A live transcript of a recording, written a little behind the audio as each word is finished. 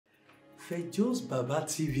Fejosbaba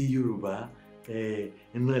TV Yoruba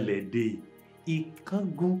iná lẹ́dẹ̀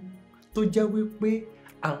ìkángun tó jẹ́ wípé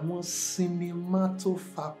àwọn sinimá tó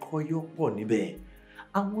fakọyọ pọ̀ níbẹ̀,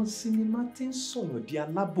 àwọn sinimá tí ń sọ̀rọ̀ di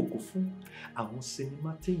alábòkú fún, àwọn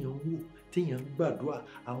sinimá téèyàn ń wò téèyàn ń gbàdúrà,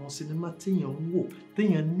 àwọn sinimá téèyàn ń wò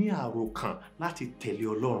téèyàn ní àròkàn láti tẹ̀lé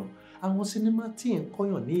Ọlọ́run, àwọn sinimá tí ń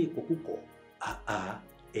kọ́yàn ní ìkọ̀kúkọ̀.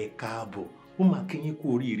 Ẹ káàbọ̀, mo máa kí yín kú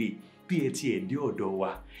oríire bí ẹ ti ẹ̀ dé ọ̀dọ̀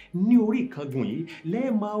wa ní orí ìkángun yìí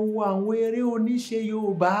lẹ́ẹ̀ máa wo àwọn eré oníṣe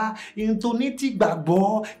Yorùbá ìtòní ti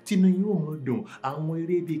gbàgbọ́ tínú yóò mọ̀ dùn, àwọn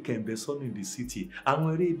eré bíi kembe sọnù in the city,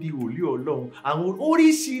 àwọn eré bíi wòlíì Ọlọ́run, àwọn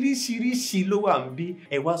oríṣiríṣi ló wà ń bí.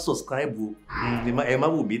 Ẹ wá subscribe o, ẹ má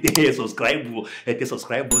wò mí ẹ subscribe o, ẹ tẹ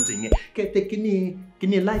subscribe button yẹn kẹtẹ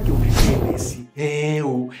kíní like o kẹlẹ sí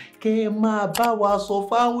o kẹ máa bá wa sọ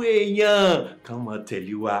fáwọn èèyàn kàn máa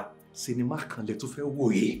tẹ̀lé wa. Sinimá kan lẹ tó fẹ́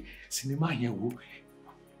wò yìí, sinimá yẹn wò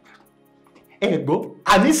ẹ gbọ́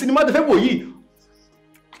àní sinimá tó fẹ́ wò yìí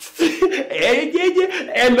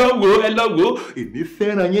ẹ lọ wò èmi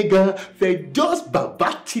fẹ́ràn yín gan. Fejosbaba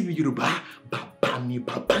TV Yoruba bàbá ni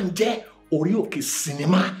bàbá ń jẹ́ orí òkè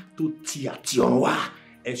sinimá tó ti àti ọ̀run wá.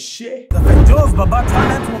 Ẹ ṣé. The Fejosbaba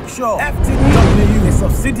Talent Workshop, FTW, a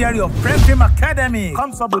subsidiary of Femi Academy,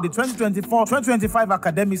 comes up with the 2024-2025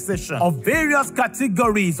 academic session of various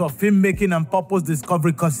categories of filmmaking and purpose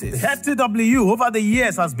discovery courses. The FTW over the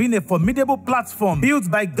years has been a formidable platform built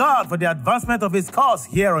by God for the advancement of his cause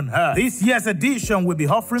here on earth. This year's edition will be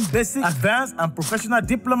offering basic, advanced, and professional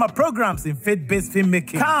diploma programs in faith-based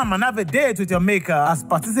filmmaking. Come and have a date with your maker as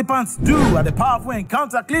participants do at the Powerful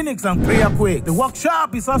Encounter Clinics and Prayer Quakes. The workshop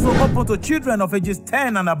is also open to children of ages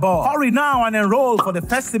 10 and above. Hurry now and enroll for the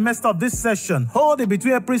first semester of this session, holding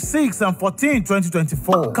between April 6 and 14,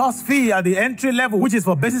 2024. Course fee at the entry level, which is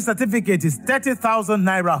for basic certificate, is 30,000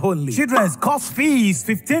 naira only. Children's course fee is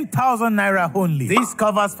 15,000 naira only. This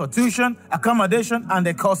covers for tuition, accommodation, and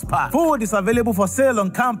the course pack. Food is available for sale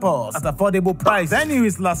on campus at affordable price. Venue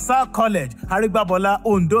is LaSalle College, Harigbabola,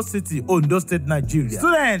 Ondo City, Ondo State, Nigeria.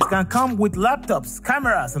 Students can come with laptops,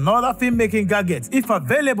 cameras, and other filmmaking gadgets if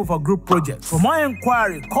available for group projects. For more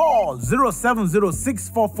inquiry, call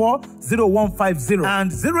 07064400150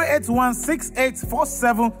 and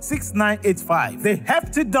 08168476985. The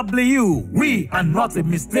FTW, we are not a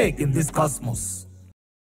mistake in this cosmos.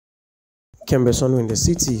 Kembe sọnù in the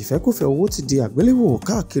city, ìfẹ́kùfẹ́ owó ti di àgbéléwò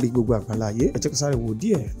káàkiri gbogbo àgbáláyé. Ẹ jẹ́ ká sáré wò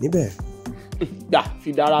díẹ̀ níbẹ̀. Gbà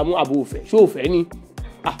fi dára mú àbò òfẹ́, ṣó òfẹ́ ni?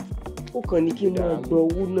 Ó kàn ní kí n máa gba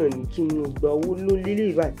owó náà ní kí n gba owó ló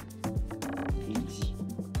lélẹ̀ báyìí.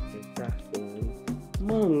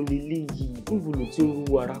 Márùn lélẹ̀ yìí, níbo ló ti ń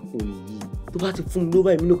wú arákùnrin yìí? Tó bá ti fún mi ló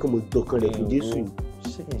báyìí, mi náà kàn mọ̀ dọ̀kan rẹ̀ fún Jésù.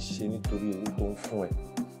 Ṣé kì í ṣe nítorí owó tó ń fún ẹ? Mo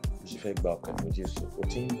sì fẹ́ gba ọkàn fún Jésù. O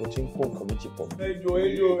ti ń kó nǹkan méjì pọ̀. Ẹjọ́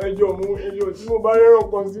tí mo bá rẹ́ràn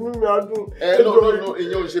kan sínú mi á dùn. No,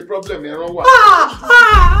 ìyẹn ò ṣe problem, ẹran wà.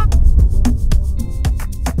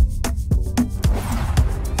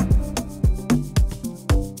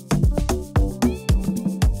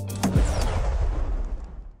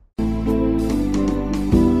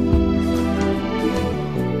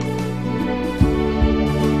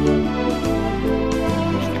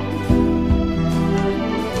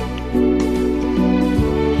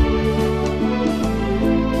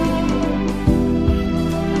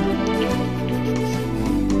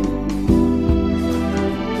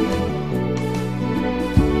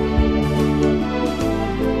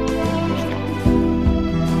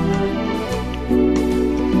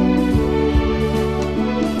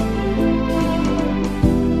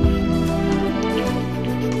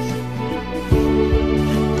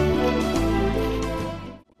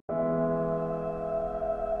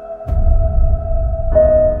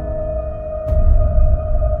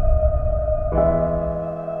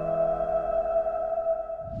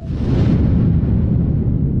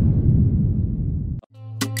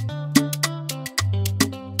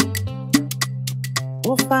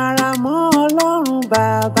 Mo fara mọ́ Ọlọ́run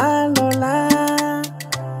Bamilola,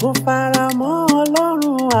 mo fara mọ́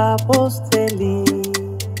Ọlọ́run Apostoli,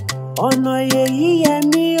 ọ̀nà yèyí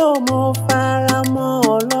yẹmí o, mo fara mọ́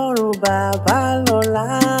Ọlọ́run Bamilola,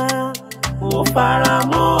 mo fara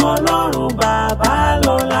mọ́ Ọlọ́run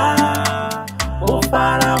Bamilola, mo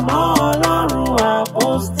fara mọ́ Ọlọ́run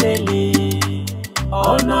Apostoli,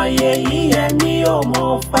 ọ̀nà yèyí yẹmí o, mo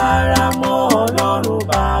fara mọ́ Ọlọ́run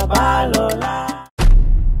Bamilola.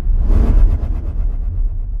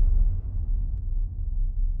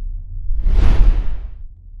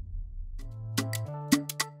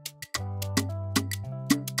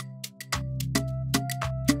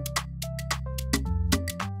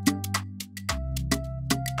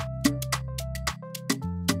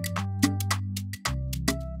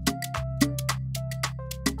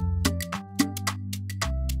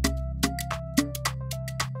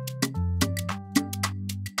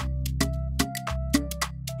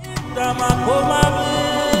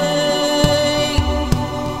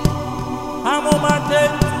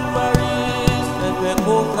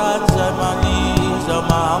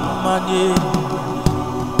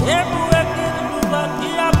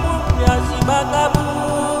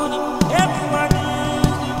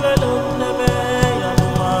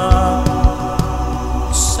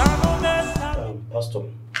 Pastor,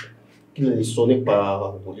 kí lẹ sọ nípa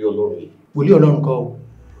wòlíì Ọlọ́run yìí? Wòlíì Ọlọ́run kọ́ o.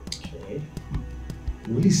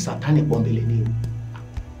 Wòlíì Sátánì pọ́nbélé ni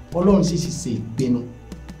o. Ọlọ́run sì ṣe ìpinnu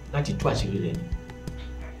láti tú àṣírí rẹ̀ ni.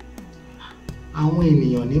 Àwọn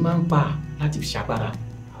ènìyàn ní máa ń pa láti fi ṣagbára.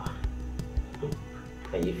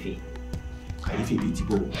 Kàyéfì bíi ti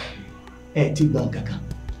bò ẹ ti gbọ́n kankan.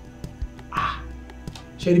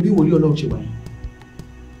 Ṣé rí bí wòlíì Ọlọ́run ṣe wà yìí?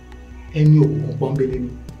 Ẹni òkùnkùn pọ́nbélé ni.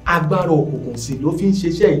 Agbára òkùnkùn sì ló fi ń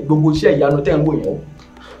ṣiṣẹ́ gbogbo iṣẹ́ ìyanu tẹ́ ń wò yẹn.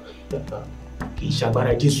 Kì í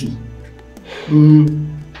ṣagbára Jésù.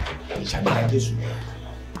 Kì í ṣagbára Jésù.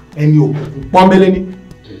 Ẹni òkùnkùn pọ́nbélé ni.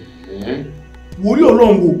 Wòlíì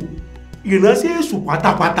Ọlọ́run wò ìránṣẹ́ Èṣù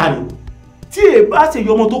pátápátá ni. Tí èyí bá ṣe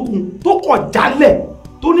yọmọ tó kù tó kọ̀ jálẹ̀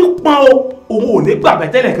tó ní pọ́n o òun ò ní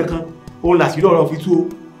gbàgbẹ́ tẹ́lẹ̀ kankan òun làṣírí ọ̀rọ̀ fi tú o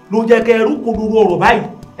ló jẹ́ kẹ́ ẹrú kodoro ọ̀rọ̀ báyìí.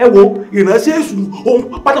 Ẹ wo ìránṣẹ́ Èṣù òun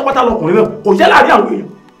pátápátá lọkùnrin náà kò jẹ́ láàrin àwọn èèyàn.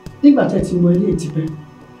 Nígbà tẹ́ ti mọ ilé ìtìpẹ́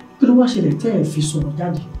kí ló wá ṣẹlẹ̀ tẹ́ ẹ̀ fi sọ̀rọ̀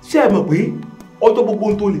jáde? Ṣé ẹ mọ̀ pé ọjọ́ gbogbo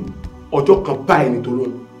ń tó lè ọjọ́ kan bá ẹni tó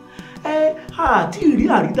lóyún? Àti ìrí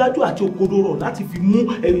àrídájú àti òkodoro láti fi mú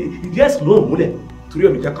ìdí ẹ̀sìn náà múlẹ̀ torí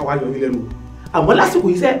ọ̀nà ìjẹ́ káwá yọ ní lẹ́nu. Àmọ́ lásìkò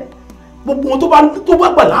iṣẹ́ gbogbo wọn tó bá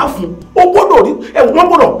gbà láàfún ó gbọ́dọ̀ rí ẹ̀wọ̀n wọn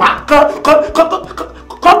gbọ́dọ̀ pa kán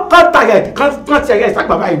ti ẹ̀yà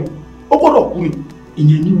ìsàgbà báyìí ó gbọ́dọ̀ kú ni.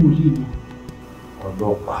 Ìyẹn ní wòlíì ni.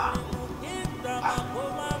 Ọlọ́pàá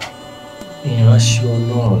ìránṣẹ́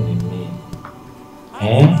Ọlọ́run ni mí.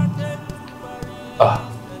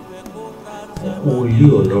 Wòlíì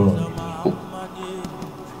Ọlọ́run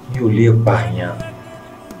ni mi ò lè pààyàn.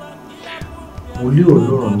 Wòlíì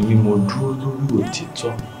Ọlọ́run ni mí, mo dúró lórí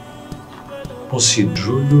òtítọ́ mo sì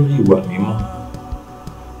dúró lórí ìwà mímọ́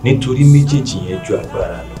nítorí méjèèjì yẹn ju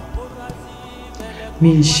agbára lọ. Mi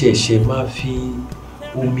ṣẹ̀ṣẹ̀ máa fi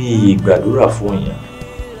omi ìyè gbàdúrà fún yẹn.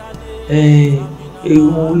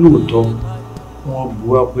 Wọ́n lóòótọ́ wọ́n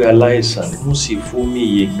bu wá pé aláìsàn ni mo sì fomi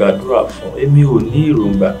ìyè gbàdúrà fún. Èmi ò ní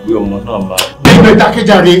èròǹgbà pé ọmọ náà máa. Bẹ́ẹ̀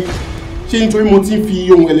dákẹ́jàre ṣé nítorí mo ti ń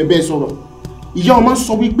fi ohun ẹlẹ́bẹ̀ sọ̀rọ̀. Ìyá ọmọ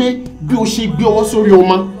sọ wípé bí o ṣe gbé ọwọ́ sórí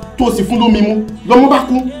ọmọ tó sì fún lómi mú lọ́mọ bá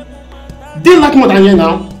kú. Dé like more than yẹn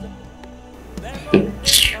náà.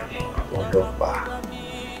 Ọlọ́pàá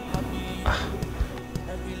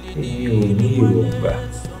èmi ò ní èròǹgbà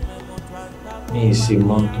ní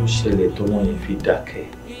ìsinmọ́ tó ṣẹlẹ̀ tó wọ́n yìí fi dákẹ́.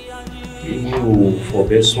 Èmi ò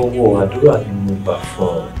fọ̀bẹ́ sọ́wọ́ àdúrà ni mo gbà fún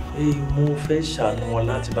ọ. Mo fẹ́ ṣàánú wọn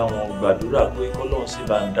láti bá wọn gbàdúrà pé kọ́lọ́run sì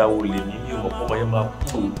bá ń dáwọ́ lè ní ìmọ̀ kó wọ́n yẹn máa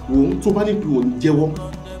kú. Òun tó bá ní pé òun jẹ́wọ́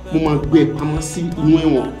mo máa gbé ẹ pamọ́ sí inú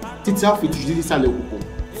ẹ̀wọ̀n títí a fi tù sí ìsàlẹ̀ òkùnkùn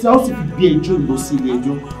tí a ó sì fi gbé ẹjọ́ lọ sí ilé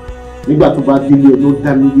ẹjọ́. Nígbà tó bá délé ẹjọ́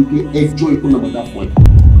dá mi wípé ẹjọ́ ìkúnnà bàdá fún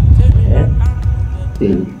ẹ.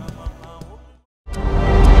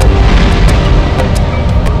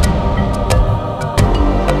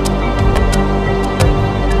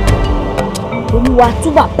 Olúwa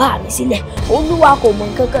tú bàbá mi sílẹ̀. Olúwa kò mọ̀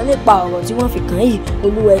nǹkan kan nípa ọ̀rọ̀ tí wọ́n fi kàn yìí.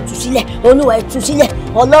 Olúwa ẹ tú sílẹ̀. Olúwa ẹ tú sílẹ̀.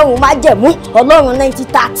 Ọlọ́run májẹ̀mú, Ọlọ́run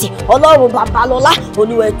 1930, Ọlọ́run Babalọ́lá,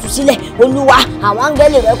 Olúwa ẹ tú sílẹ̀. Olúwa àwọn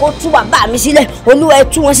áńgẹ́lì rẹ kó tú bàbá mi sílẹ̀. Olúwa ẹ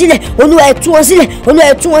tú wọn sílẹ̀. Olúwa ẹ tú wọn sílẹ̀. Olúwa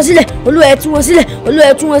ẹ tú wọn sílẹ̀. Olúwa ẹ tú wọn sílẹ̀. Olúwa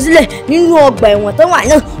ẹ tú wọn sílẹ̀ nínú ọgbà ẹ̀wọ̀n tó wà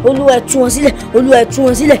náà. Olúwa ẹ tú wọn sílẹ̀. Olúwa ẹ tú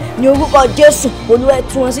wọn sílẹ̀ ní orúkọ Jésù. Olúwa ẹ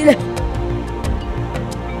tú wọn sílẹ̀.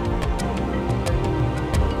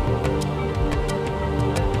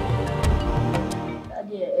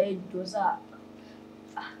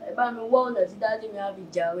 Ẹ bá mi wá ọ̀nà tí dádì mi á fi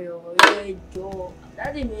jàre ọ̀rọ̀ yẹn ẹjọ́.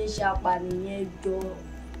 Dádì mi ń ṣe apànìyàn ẹjọ́.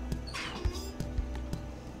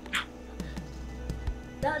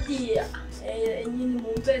 Dádì ẹ̀yin ni mo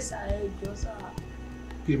ń bẹ̀ sá ẹjọ́ sá.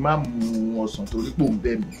 Kí n má mu ọsàn torí pò ń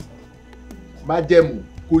bẹ̀ mí. Má jẹ̀mú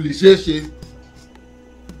kò lè ṣeé ṣe.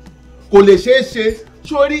 Kò lè ṣeé ṣe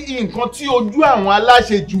sórí nǹkan tí ojú àwọn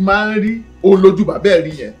aláṣejù máa ń rí òun lójú bàbá ẹ̀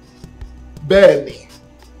rí yẹn. Bẹ́ẹ̀ ni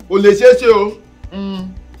kò lè ṣeé ṣe o.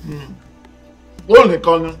 Ó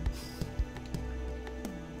nìkan ni.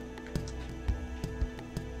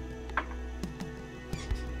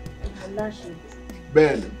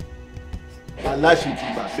 Bẹ́ẹ̀ ni aláṣejù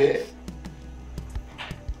bàbá ẹ̀.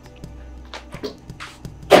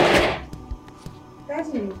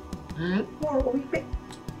 Dájú mi, wọ́n rò wípé.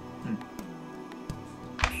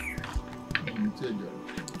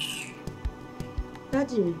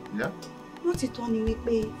 Dájú mi, wọ́n ti tọ́ ni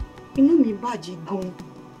wípé inú mi bàjẹ́ gan-an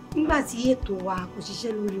nígbà tí ètò wa kò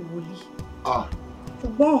ṣiṣẹ́ lórí wòlíì.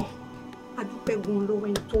 Ṣùgbọ́n adúpẹ́ gan lọ́wọ́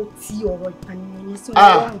ẹni tó ti ọ̀rọ̀ ìpànìyàn yẹn sí wọn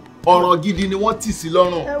lọ́rùn. Ọ̀rọ̀ gidi ni wọ́n tì sí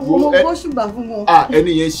lọ́rùn. Ẹ wo mo gbọ́ ṣùgbà fún wọn.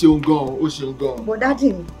 Ẹni yẹn ṣeun gan, ó ṣeun gan. Bọ̀dádì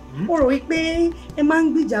mi, mo rò wípé ẹ máa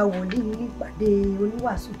ń gbìjà wòlíì ní ìpàdé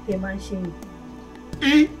oníwàásù tẹ máa ń ṣe ni.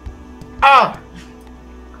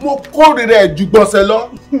 Mo kórìíra ẹ̀ ju gbọ̀nsẹ̀ lọ.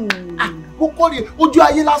 Mo kórìíra ojú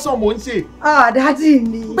ayé lásán mò ń ṣe. Dádì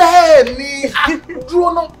mi. Bẹ́ẹ̀ ni,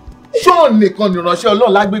 dúró náà. Ṣọ́ọ̀ nìkan nìránṣẹ́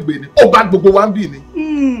Ọlọ́run lágbègbè ni, ó bá gbogbo wa ń bì ni.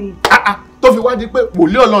 Tó fi wá di pé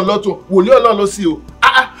wòlíì Ọlọ́run lọ́tún, wòlíì Ọlọ́run ló sí o.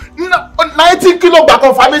 90 kilo gba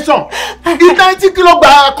confirmation, 90 kilo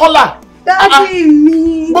gba kọ́là. Dádì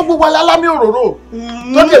mi. Gbogbo wa lálámì òróró.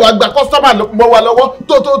 Tó lè wá gba kọ́sítọ́mà mọ́ wa lọ́wọ́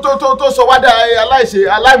tó sọ wá dá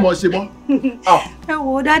aláìmọ̀ọ́ṣe mọ́. Ẹ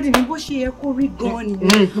wo dádì mi bó ṣe yẹ kó rí gan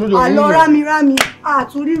nìyẹn. Àlọ́ rámirámi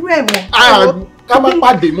àtúrírú ẹ̀ mọ́. Ká má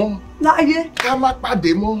pàdé mọ́. Láyé. Ká má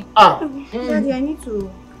pàdé mọ́. Daddy, I need to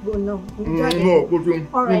go now. No, kò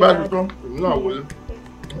fi ń bá ti tán, èmi náà wọlé.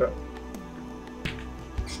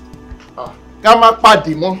 Ká má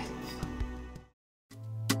pàdé mọ́.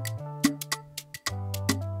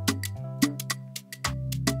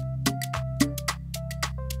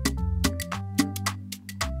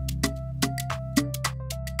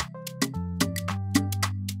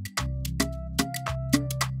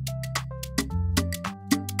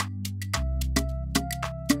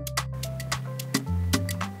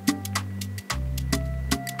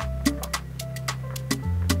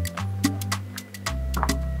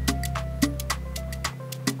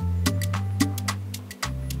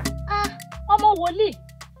 Wòlíì,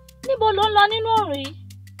 níbo ló ń lọ nínú ọ̀run yìí?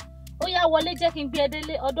 Ó yá wọlé jẹ́ kí n gbé ẹ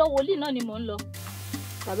délé, ọ̀dọ̀ wòlíì náà ni mò ń lọ.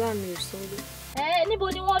 Bàbá mi ò sanwó. Níbo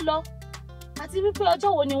ni wọ́n lọ? Àti wípé ọjọ́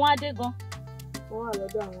wo ni wọ́n á dé gan? Wọ́n wà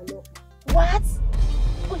lọ́dọ̀ àwọn ọlọ́pàá. What?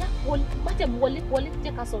 Ó yá wọlé, má jẹ̀mú wọlé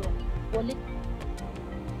jẹ́ ká sọ̀rọ̀ wọlé.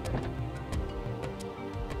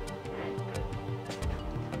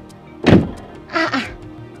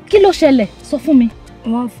 Kí ló ṣẹlẹ̀? Sọ fún mi.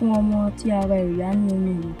 Wọ́n fún ọmọ tí ara ẹ̀ yá ní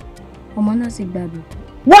omi yìí. Ọmọ náà sì gbàgbé.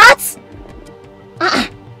 What?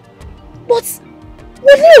 But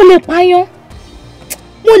wòlíì ò lè pààyàn.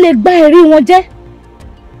 Mo lè gba ẹ̀rí wọn jẹ́.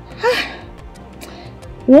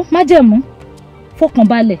 Wo májẹ̀mú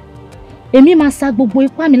fọkànbalẹ̀. Èmi máa sa gbogbo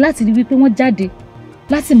ipá mi láti rí wípé wọ́n jáde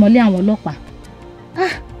láti mọ́lé àwọn ọlọ́pàá.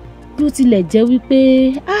 Bí ó tilẹ̀ jẹ́ wípé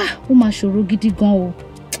ó máa ṣòro gidi gan o.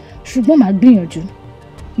 Ṣùgbọ́n màá gbìyànjú.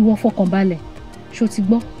 Ìwọ fọkànbalẹ̀. Ṣó ti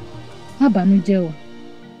gbọ́? Má bànújẹ́ o.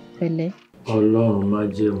 Pẹ̀lẹ́. Ọlọ́run má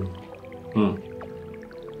jẹun.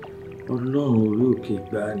 Ọlọ́run orí òkè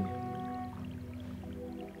gbani.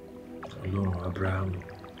 Ọlọ́run Abrahamu.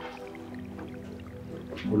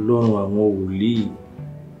 Ọlọ́run àwọn wòlíì.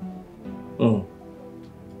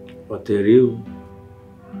 Ọ̀tẹ̀rẹ́ o.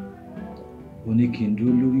 Ó ní kí n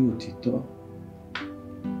dúró lórí òtítọ́.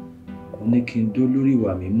 Ó ní kí n dúró lórí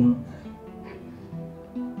ìwà mímọ́.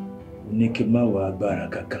 Ó ní kí n má wá agbára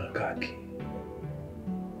kankan káàkiri.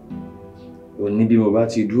 Ó ní bí mo bá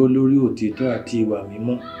ti dúró lórí òtítọ́ àti ìwà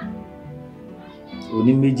mímọ́. Ó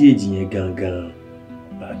ní méjèèjì yẹn gangan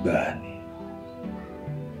agbára ni.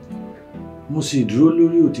 Mo sì dúró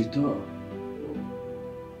lórí òtítọ́.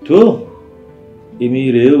 Tó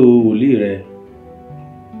èmi rèé o wòlíì rẹ.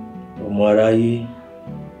 Ọmọ aráyé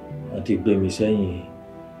wọ́n ti gbé mi sẹ́yìn.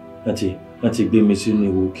 Wọ́n ti gbé mi sínú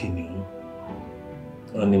ìwò kìnìún.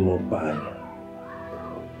 Wọ́n ní mo pààyàn.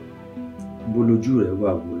 Bó lójú rẹ̀ wà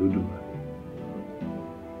wò lódùmarè.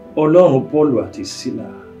 Ọlọ́run Pọ́ọ̀lù àti Sílà,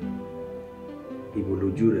 ibo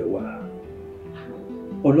lójú rẹ̀ wà.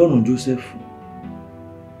 Ọlọ́run Jósẹ́fù,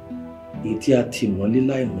 èyí tí a tì mọ́lé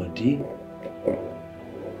láìmọ̀dí,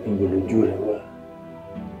 ibo lójú rẹ̀ wà.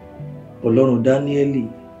 Ọlọ́run Dáníẹ́lì,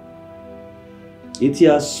 èyí tí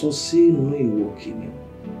a sọ sínú ìwò kìnìún.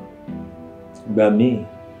 Gbà mí,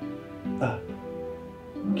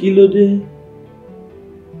 kí ló dé?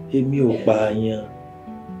 Èmi ò pààyàn.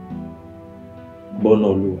 Bọ́nà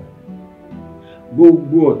Olúwa,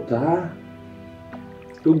 gbogbo ọ̀tá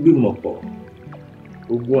tó gbìmọ̀ pọ̀,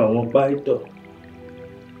 gbogbo àwọn páítọ̀,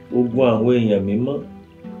 gbogbo àwọn èèyàn mímọ́,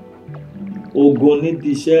 ogun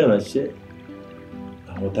nídìí iṣẹ́ ìránṣẹ́,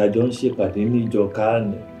 àwọn tájọ́ ń ṣèpàdé níjọ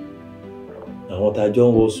Káàní, àwọn tájọ́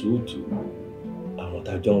ń wọ sùútù, àwọn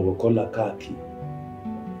tájọ́ ń wọ kọ́là káàkiri,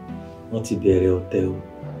 wọ́n ti bẹ̀rẹ̀ ọ̀tẹ̀ o,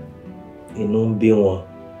 inú ń bí wọn,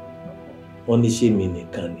 wọ́n ní ṣé mi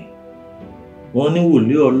nìkan ni. Wọ́n ní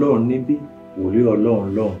wòlíì Ọlọ́run níbí, wòlíì Ọlọ́run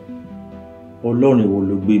lọ́hùn. Ọlọ́run wo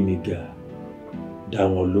ló gbé mi ga? Dá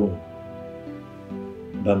wọn lóhùn.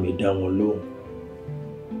 Bá mi dá wọn lóhùn.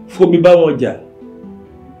 Fómi bá wọn jà.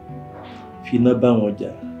 Finá bá wọn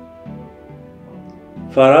jà.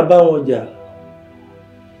 fara bá wọn jà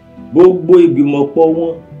gbogbo ìgbìmọ̀pọ̀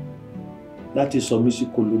wọn láti sọ mí sí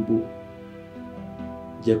kólóbó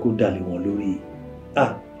jẹ́ kó dà lé wọn lórí.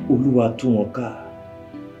 Olúwa tú wọn ká,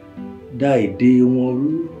 dá èdè wọn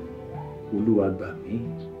rú. Olúwa gbà mí,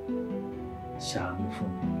 ṣàánú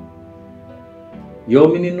fún mi. Yọ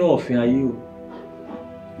mí nínú ọ̀fìn ayé o.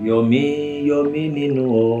 Yọ mí nínú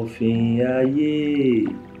ọ̀fìn ayé.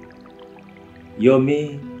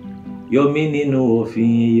 Yọ mí nínú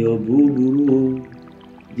ọ̀fìn iyọ̀ búburú o.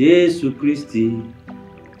 Jésù Kristi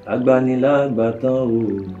agbanilágbàtàn o.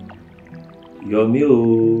 Yọ mí o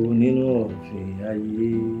nínú ọ̀fìn ayé.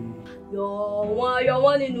 Yọ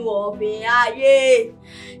wọ́n nínú ọ̀fìn ayé.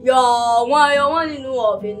 Yọ wọ́n nínú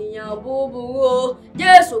ọ̀fìn ènìyàn búburú o.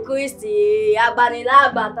 Jésù Kristi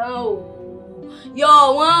agbanilágbàtàn o. Yọ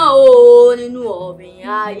wọ́n o nínú ọ̀fìn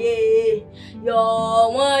ayé. Yọ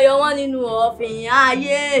wọ́n nínú ọ̀fìn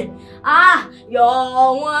ayé. Yọ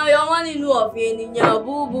wọ́n nínú ọ̀fìn ènìyàn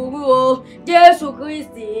búburú o. Jésù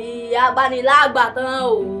Kristi agbanilágbàtàn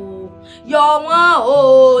o. Yọ wọ́n o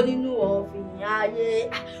nínú ọ̀fìn ayé.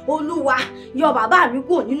 Olúwa yọ bàbá mi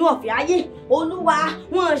kúrò nínú ọ̀fìn ayé. Olúwa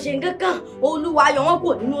wọn ṣe nǹkankan. Olúwa yọ wọ́n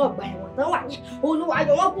kúrò nínú ọgbà ẹ̀wọ̀n tán wà yẹn. Olúwa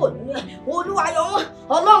yọ wọ́n kúrò nínú ẹ̀. Olúwa yọ wọ́n.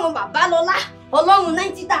 Ọlọ́run Bàbálọ́lá, Ọlọ́run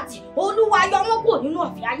 9030. Olúwa yọ wọ́n kúrò nínú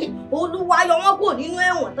ọ̀fìn ayé. Olúwa yọ wọ́n kúrò nínú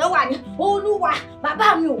ẹ̀wọ̀n tán wà yẹn. Olúwa bàbá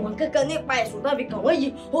mi ò wọ̀n kankan nípa ẹ̀sùn tán fi kàn wọ́n yìí.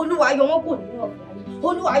 Olúwa yọ wọ́n kúrò nínú ọ̀fìn ayé.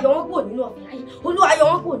 Olúwa yọ wọ́n kúrò nínú ọ̀fìn ayé. Olúwa yọ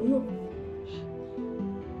wọ́n kúrò nínú ọ̀fìn ayé.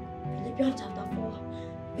 Philippians chapter 4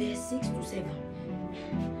 verse 6 to 7.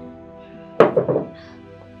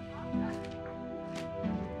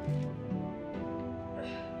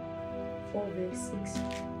 Verse 6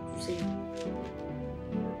 to 7.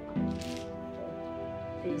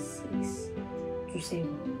 Verse 6 to 7.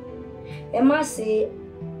 Ẹ má ṣe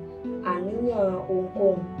àníyàn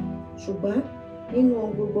ohunkóhun, ṣùgbọ́n nínú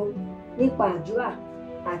ohun gbogbo nípa àdúrà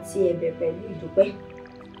àti ẹ̀bẹ̀ pẹ̀lú ìdúpẹ́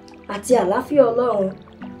àti àlàáfíà Ọlọ́run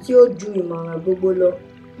tí ó ju ìmọ̀ràn gbogbo lọ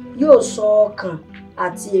yóò sọ ọkàn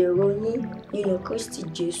àti èrò yín nínú Kristi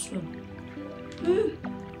Jésù.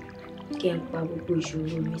 Kí n pa gbogbo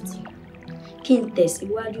ìṣòro mi tì, kí n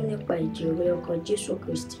tẹ̀síwájú nípa ìjèrè ọkàn Jésù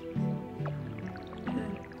Kristi.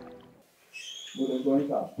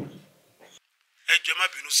 Ẹ jọ̀ọ́ má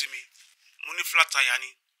bínú sí mi, mo ní flat tire ni,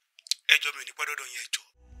 ẹ jọ̀ọ́ mi ò ní pẹ́ dọ́dọ̀ yẹn, ẹ jọ̀ọ́.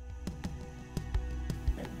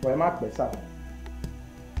 Bọ̀ ẹ má pẹ́ sáà,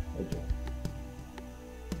 ẹ jọ̀ọ́.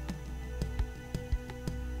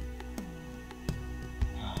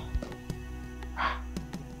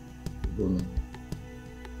 Ìgbóná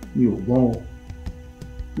mi ò gbọ́n o,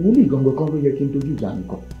 wòlíì gangan kan ló yẹ kí n dojú ìjà mi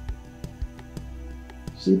kọ.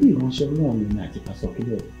 Ṣé bí ìránṣẹ́ náà ni mi àti pásítọ̀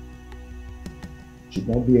kílẹ̀?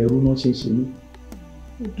 Ṣùgbọ́n bí ẹrú náà ṣe ń ṣe mí,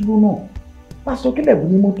 ó dúró náà. Pásítọ̀ kílẹ̀ bú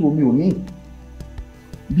ní mọ́tò mi ò ní.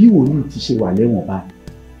 Bí wòlíì ti ṣe wà lẹ́wọ̀n báyìí,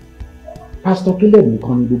 pásítọ̀ kílẹ̀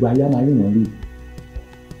nìkan ni gbogbo ayé máa ríran rí.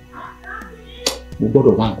 Mo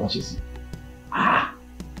gbọ́dọ̀ wá nǹkan ṣe sí.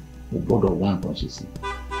 Mo gbọ́dọ̀ wá nǹkan ṣe sí.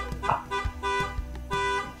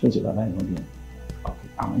 Ṣé ń ṣe bàbá ìran bí wọn?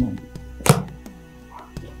 Àwọn náà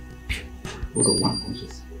gbọ́dọ̀ wá nǹkan ṣe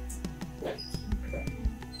sí.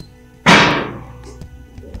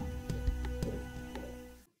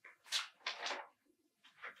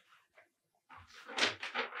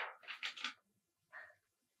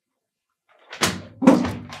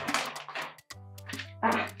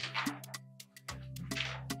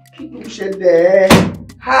 Kí ló ṣẹlẹ̀?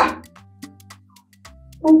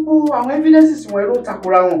 Gbogbo àwọn evidences wọn ló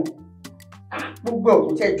takora wọn. Gbogbo ẹ̀ kò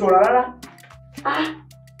tiẹ̀ jọra rárá.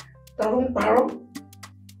 Ta ló ń parọ́?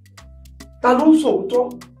 Ta ló ń sòótọ́?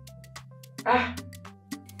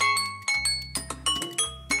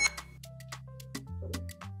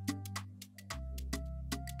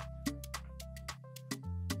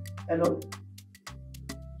 Hello?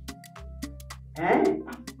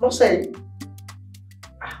 Lọ́sẹ̀ yìí?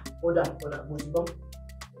 Ọ̀dà, mo ti gbọ́.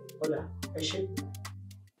 Ọ̀dà, ẹ ṣé.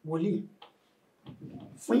 Wòlíì,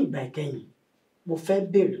 fún ìgbà ìkẹyìn, mo fẹ́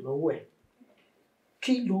béèrè lọ́wọ́ ẹ̀.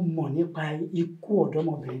 Kí ló mọ̀ nípa ikú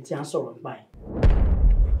ọ̀dọ́mọbìnrin tí a ń sọ̀rọ̀ nípa ẹ̀?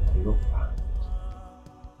 Ọlọ́pàá,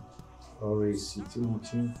 ọ̀rọ̀ èsì tí mo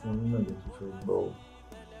ti ń fún nínú ẹ̀dẹ̀ tó fẹ́ gbọ́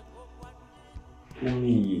ó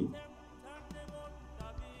ní iye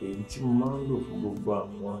èyí tí mo máa ń lò fún gbogbo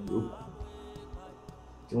àwọn yòókù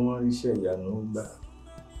tí wọ́n ríṣẹ́ ìyanu gbà.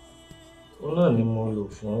 Òun náà ni mo lò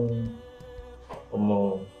fún ọmọ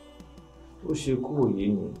tó ṣe kú òye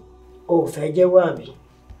mi. O ò fẹ́ jẹ́wọ́ àbí?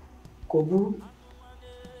 Kò burú.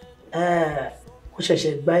 Ó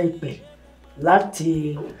ṣẹ̀ṣẹ̀ gba ìpè láti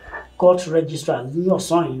court registrar ní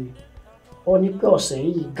ọ̀sán yìí. Ó ní pé ọ̀sẹ̀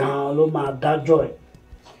yìí gan-an ló máa dájọ́ ẹ̀.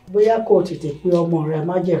 bóyá kò tètè pé ọmọ rẹ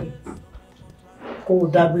májẹ̀mú kó o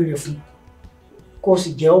dágbére fún kó o sì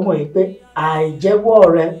jẹ́ ọmọ yìí pé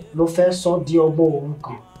àìjẹ́wọ́ rẹ ló fẹ́ sọ di ọmọ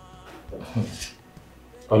òrukàn.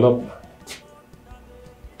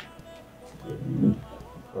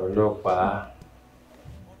 ọlọ́pàá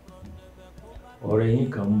ọ̀rẹ́ yín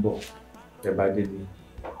kan ń bọ̀ tẹ́ bá délé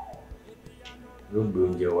yóò gbé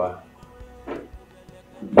oúnjẹ wá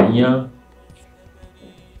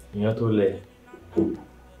iyán tó lẹ̀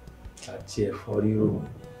àti ẹ̀fọ́ rírò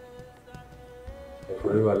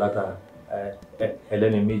aláta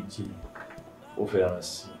ẹlẹ́ni méjì ó fẹ́ràn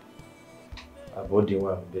sí àbọ̀dé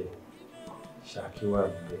wà ń bẹ̀ ṣákí wà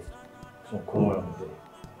ń bẹ̀ fúnkún wà ń bẹ̀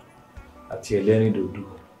àti ẹlẹ́rìn dòdò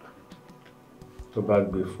tó bá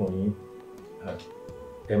gbé fún yín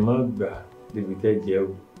ẹ má gbà débi tẹ́ jẹ́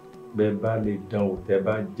o bẹ́ẹ̀ bá lè dán o tẹ́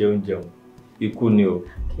bá jẹ oúnjẹ o ikú ni o.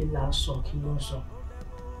 kí la sọ kí ló sọ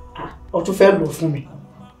ọ tún fẹ́ lò fún mi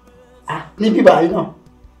ní bíbá yìí náà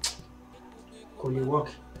kò lè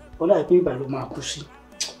wọ́ọ̀kì ó láì pé ìgbà ló máa kú sí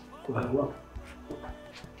kò lè wọ́ọ̀kì.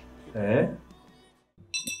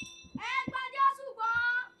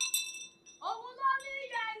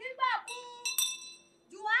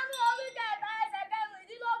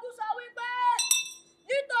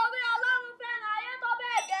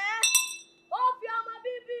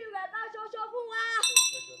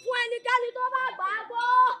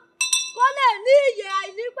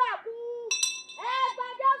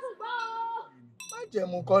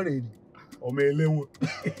 Jẹ́mu kọ́rè ni ọmọ ẹlẹ́wọ̀n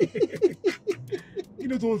kí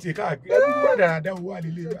ló tó ń ṣe káàkiri ẹbí wà dáadáa wà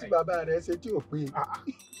nílé tí bàbá rẹ̀ ṣe tí ò pé.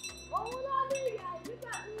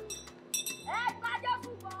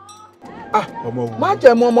 ọmọ wo má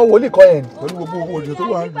jẹ̀mú ọmọ wòlíì kọ́ yẹn pẹ̀lú gbogbo owó òjò tó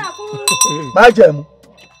wà ń lù. má jẹ̀mú.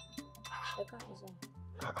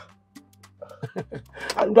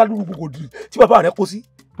 alúdàlúrú kò dì tí bàbá rẹ̀ kó sí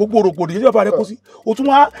gbogbo rògbòdì tí bàbá rẹ̀ kó sí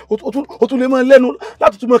o tún lè máa lẹ́nu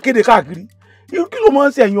láti tún máa kéde káàkiri kí ló máa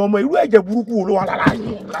ń ṣe ẹ̀yin ọmọ irú ẹ̀jẹ̀ burúkú wo ló wà lára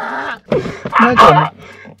yín.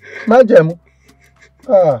 má jẹ̀mú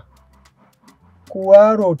kó wá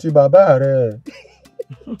rò ti bàbá rẹ̀.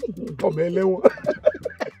 ọmọ ẹlẹ́wọ̀n.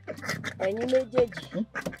 ẹ̀yin méjèèjì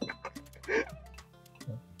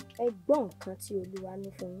ẹ gbọ́ nǹkan tí Olúwa ní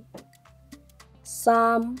fún yín.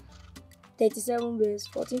 Psalm 37 verse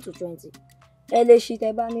 14 to 20 ẹ lè ṣí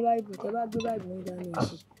tẹ́ bá ní báìbù tẹ́ bá gbé báìbù ní ìdáná ẹ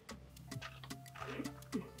ṣí.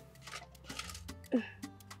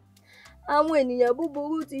 àwọn ènìyàn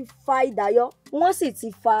búburú ti fa idà yọ wọ́n sì ti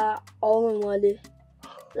fa ọrùn wọn lé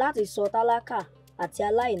láti sọ tálákà àti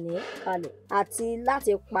aláìní kalẹ̀ àti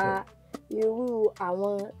láti pa irú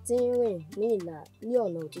àwọn tí ń rìn ní ìlà ní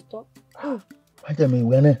ọ̀nà òtítọ́. má jẹ̀mú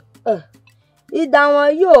ìwé náà. idà wọn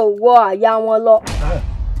yóò wọ àyà wọn lọ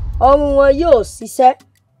ọrùn wọn yóò ṣiṣẹ́.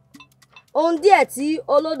 ohun díẹ̀ tí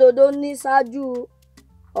olódodo ní ṣáájú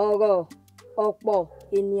ọ̀rọ̀ ọ̀pọ̀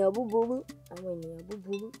ènìyàn búburú àwọn ènìyàn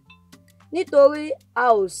búburú nítorí a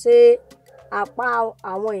ò ṣe apá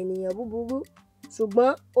àwọn ènìyàn búburú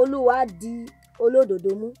ṣùgbọ́n Olúwa di olódodo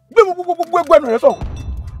mú. gbogbo ẹnu rẹ sọ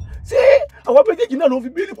ṣé àwọn méjèèjì náà ló fi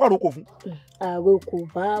bílí pàrokò fún. àròkò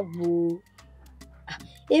bá wo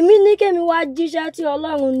èmi ní kémi wá jíṣẹ́ tí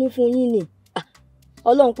Ọlọ́run ní fún yín ni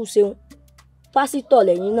Ọlọ́run kù ṣeun pásítọ̀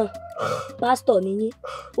lẹ́yìn náà pásítọ̀ ni yín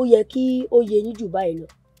ó yẹ kí ó yé yín jù báyìí lọ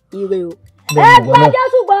ire o. ẹ gbọ́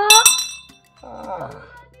Jésù gbọ́.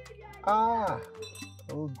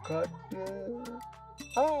 Oh God.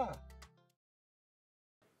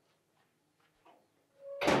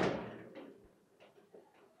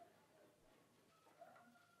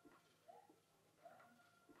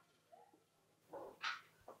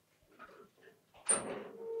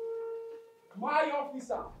 My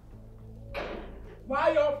officer.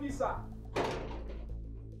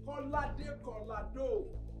 Kolado.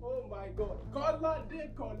 Oh my God.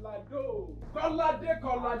 Kolado.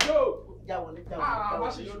 Má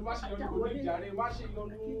ṣe yọnu kò ní ìjàre, má ṣe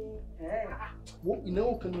yọnu. Wo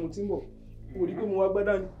ìnáwó kan ni mo ti ń bọ̀. Ó rí pé mo wá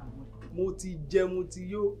gbádà ni. Mo ti jẹ, mo ti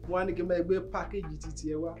yó. Wọ́n á ní kí n bá gbé pákéjì títí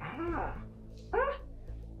ẹ wá.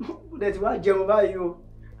 Mo dẹ̀ ti wá jẹun báyìí o.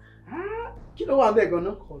 Kí ló wà ń bẹ̀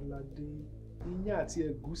gan-an? Kọ́ládé, iyán àti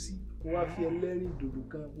ẹ̀gúsí. Mo wá fi ẹlẹ́rìn dòdò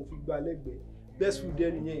kan, mo fi gba lẹ́gbẹ̀ẹ́. Best food ẹ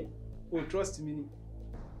nìyẹn. O trust me ni.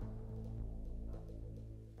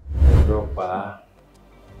 Ọlọ́pàá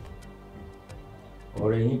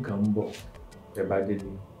ọ̀rẹ́ yín kan ń bọ̀ tẹ́ bá délé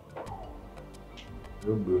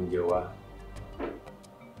yóò gbé oúnjẹ wá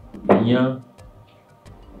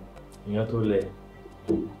iyán tó lẹ̀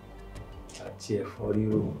àti ẹ̀fọ́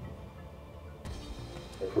rírò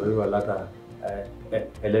aláta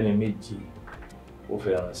ẹlẹ́ni méjì ó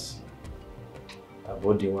fẹ́ràn sí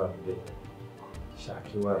àbọ̀dé wà níbẹ̀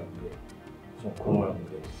ṣákí wà níbẹ̀ kún wà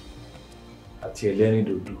níbẹ̀ àti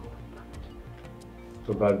ẹlẹ́rìndòdò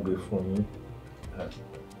tó bá gbé fún yín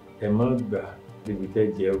ẹ má gbà débi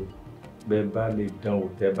tẹ́ jẹ́ o bẹ́ẹ̀ bá lè dán o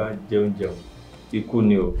tẹ́ bá jẹ oúnjẹ o ikú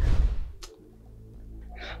ni o.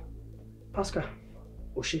 Pascal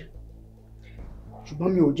ò ṣe ṣùgbọ́n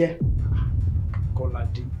mi ò jẹ́.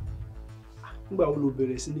 Kọ́ládé nígbà wo ló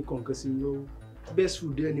bẹ̀rẹ̀ sí ní kọ̀ọ̀kan sí mi lọ́wọ́ best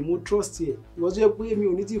food ẹ ni mo trust ẹ ìwọ tó yẹ pé mi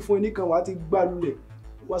ò ní tí fún ẹ nìkan wàá ti gbá lulẹ̀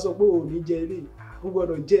wá sọ pé ò ní jẹ ilé ó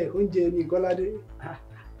gbọ́dọ̀ jẹ oúnjẹ ní Kọ́ládé.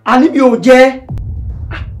 àní mi ò jẹ́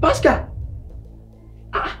Pascal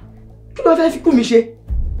kí ló fẹ́ fi kú mi ṣe.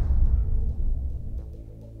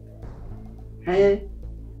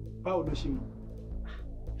 Báwo ló ṣe mọ̀?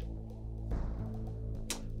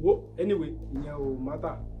 Wo anyway ìyẹn ò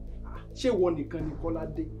mátà ṣé ìwọ nìkan ni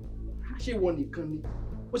Kọ́ládé ṣé ìwọ nìkan ni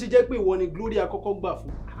ó sì jẹ́ pé ìwọ ni Glory àkọ́kọ́ gbà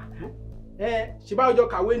fún ṣe bá ọjọ́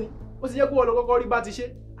kàwé ni ó sì jẹ́ pé ìwọ ló kọ́kọ́ rí bá ti ṣe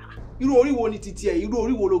irú orí wo ni titi ẹ̀ irú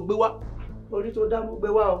orí wo ló gbé wá. Orí tó dá mú gbé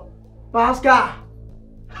wá o Pascal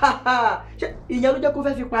ṣé ìyẹn ló jẹ́ kó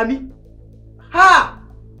fẹ́ fi pa mí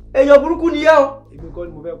èèyàn burúkú ni yẹ́ o. Èmi kọ́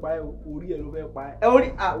ni mo fẹ́ pa ẹ́ o orí ẹ̀ ló fẹ́ pa ẹ́. Ẹ orí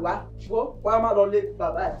àwa wá má lọ lé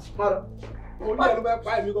bàbá ẹ̀ má lọ. Orí ẹ̀ ló fẹ́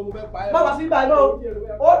pa ẹ́ mi kọ́ mo fẹ́ pa ẹ́. Má wá sí ibà náà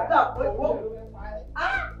ó dà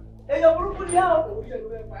èèyàn burúkú ni yẹ́ o. Orí ẹ̀ ló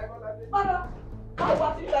fẹ́ pa ẹ́ Kọ́ládé. Má lọ má wá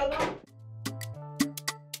sí ibà náà.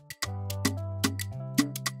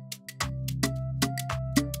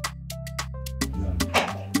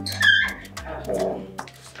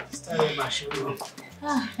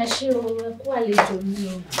 Ẹ ṣé o, ẹ kú àlejò mi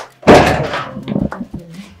o.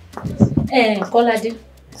 Kọ́ládé,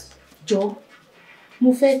 jọ̀ọ́, mo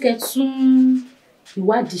fẹ́ kẹ́ tún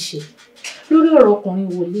ìwádìí ṣe lórí ọ̀rọ̀ ọkùnrin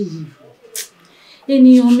wòlíì yìí.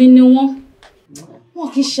 Ènìyàn mi ni wọ́n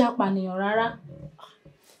kì í ṣe apànìyàn rárá.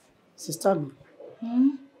 Sista mi,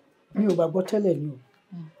 mi ò gbàgbọ́ tẹ́lẹ̀ ni o,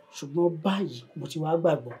 ṣùgbọ́n báyìí mo ti wá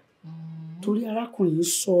gbàgbọ́. Torí arákùnrin yìí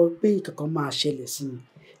sọ pé ìkankan máa ṣẹlẹ̀ sí mi.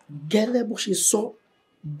 Gẹ́lẹ́ bó ṣe sọ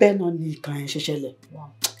bẹ́ẹ̀ náà ni ìkan yẹn ṣe ṣẹlẹ̀.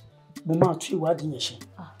 Mo máa tún ìwádìí yẹn ṣe.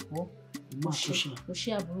 Mo ṣe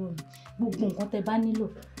àbúrò mi gbogbo nǹkan tẹ́ bá nílò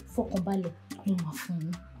fọkànbalẹ̀ mo máa fún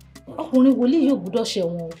yín. Ọkùnrin wòlíì yóò gbúdọ̀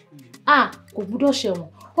ṣẹ̀wọ̀n o kò gbúdọ̀ ṣẹ̀wọ̀n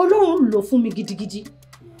Ọlọ́run lò fún mi gidigidi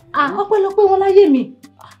ọpẹ́lọpẹ́ wọn láyé mi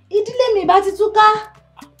ìdílé mi bá ti túká.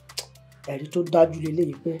 Ẹ̀rí tó dájú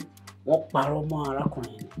leléyìí pé wọ́n parọ́ mọ́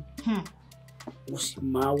arákùnrin yẹn mo sì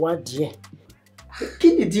máa wádìí ẹ̀ kí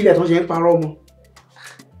ni ìdí rẹ̀ tó ṣe ń parọ́ mọ́.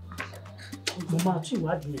 Mo máa tún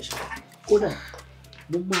ìwádìí yẹn ṣe kódà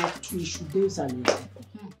mo máa tún iṣu dé ìsàlẹ̀ rẹ̀.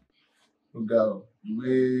 Ó ga ọ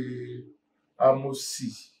ìwé Ámósì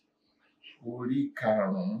orí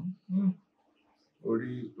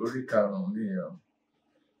karùn-ún nìyẹn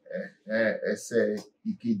ẹsẹ̀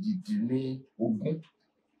ìkejìdínlógún.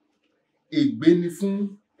 Ègbé ni fún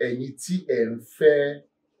ẹ̀yin tí ẹ̀ ń fẹ́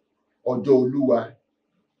ọjọ́ Olúwa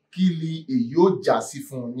kí ni èyí ó já sí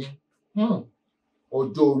fún yín.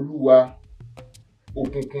 Ọjọ́ Olúwa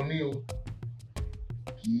òkùnkùn ni o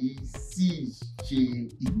kì í sì ṣe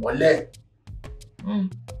ìmọ́lẹ̀.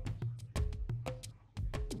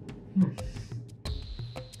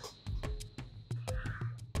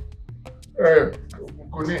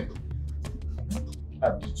 Òkùnkùn ni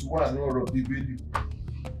àdìtú wà ní ọ̀rọ̀ Bíbélì.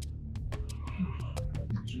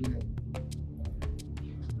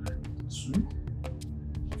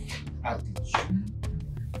 Àdìtú.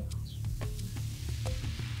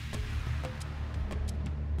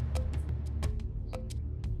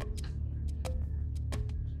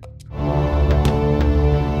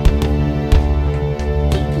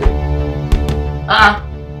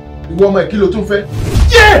 Ìwọ ọmọ ìkìlọ̀ tún fẹ́.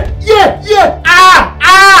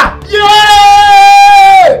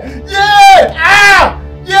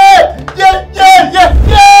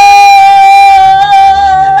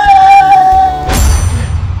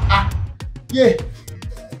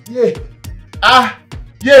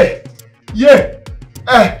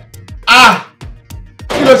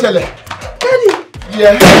 Kí ló ṣẹlẹ̀?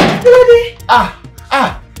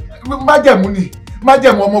 Májẹ̀mú ni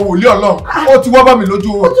májẹ̀mú ọmọ wòlíì Ọlọ́run ó ti wá bá mi lójú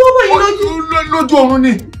oorun. Ó ti wá bá yín lójú oorun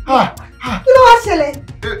ni. Kí ló wá ṣẹlẹ̀?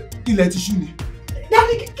 Ilẹ̀ ti ṣú ni.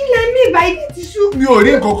 Dádì kí lẹ mí ìgbà yìí ti ṣú? Mi ò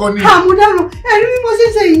rí nǹkan kan ni. Àmúdáràn ẹ̀rí bí mo ṣe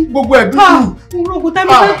ṣe yìí. Gbogbo ẹ̀ dúdú. Òrògùn tá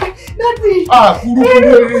mi fẹ́ pẹ́ dádì.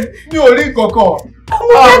 Kúrúkúrú mi ò rí nǹkan kan.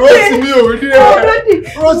 Róòsì mi ò rí ẹ.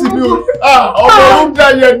 Róòsì mi ò rí. Ọmọ oúnjẹ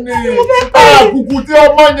yẹn ni. Kùkù tí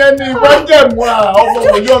ọmọ yẹn ni májẹ̀mú ọmọ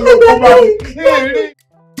wòlíì Ọlọ́run kó bá mi.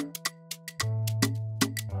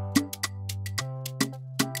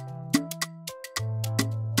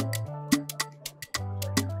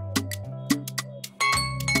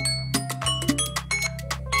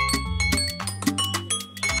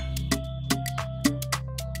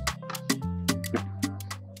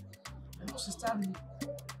 Mi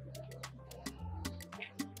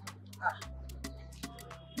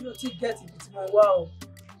ò tí gẹ́ẹ̀tì ibi tí mo wá o.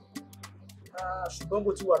 Ṣùgbọ́n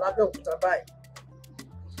mo ti wà lábẹ́ òkúta báyìí.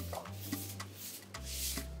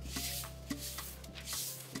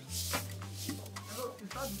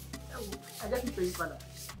 Ẹ jẹ́ kí n pè yín padà.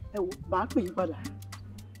 Ẹ wò, màá pè yín padà.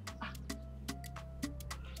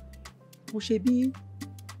 Mo ṣe bí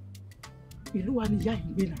ìlú wa ni ìyá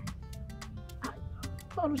yìí gbé náà.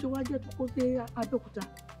 Báwo ló ṣe wá jẹ́ tó kó dé Abẹ́òkúta?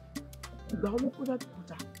 Ìgbà wo ló kó dé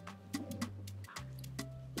Abẹ́òkúta?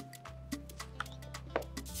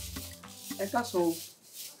 Ẹ káàsán o.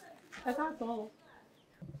 Ẹ káàsán o.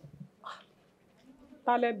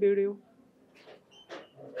 Ta lẹ béèrè o?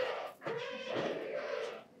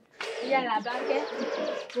 Ìyá Làbákẹ́,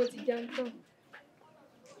 mo ti jẹun tán.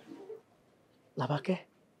 Làbákẹ́?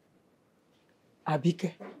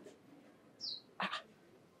 Àbíkẹ́?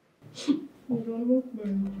 Ọ̀rọ̀ ló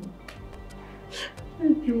pẹ̀lú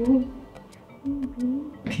ẹjọ́.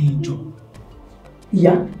 Kí n jọ.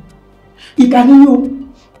 Ìyá, ìkà ni yóò.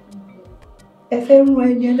 Ẹ fẹ́ rán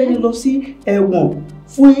ẹni ẹlẹ́ni lọ sí ẹ̀wọ̀n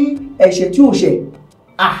fún ẹ̀ṣẹ̀ tí ò ṣẹ̀.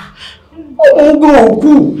 Òun gan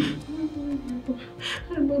òkú.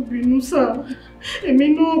 Ẹ má bínú sá, èmi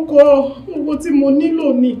náà kọ́ owó tí mo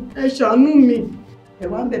nílò ni, ẹ ṣàánú mi. Ẹ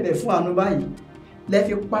wá ń bẹ̀bẹ̀ fún àánú báyìí, lẹ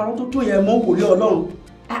fi parọ́ tó tó yẹ mọ́ wòlé Ọlọ́run.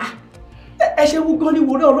 Ẹ ṣe wú gan ní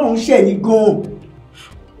wòlé Ọlọ́run ṣẹ̀ yín gan.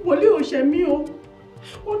 Wòlé ò ṣẹ̀ mí o,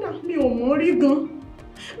 ó dà mí ò mọ̀ rí gan.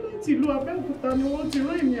 Láti ìlú Abẹ́òkúta ni wọ́n ti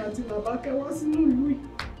rán èmi àti Làbákẹ́ wá sínú ìlú yìí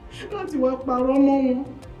láti wá parọ́ mọ́ wọn.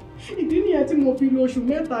 Ìdí nìyẹn tí mo fi lo oṣù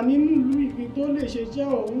 3 nínú ìlú ìgbín tó lè ṣe jẹ́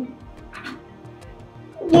ọ̀hún.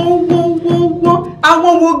 Wọ́n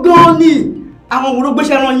àwọn wo gan ni? Àwọn wo ló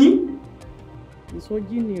gbéṣẹ́ rán yín?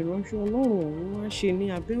 Ìsọjí ni ìránṣẹ́ Ọlọ́run ọ̀hún wá ṣe ní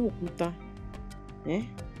Abẹ́òkúta.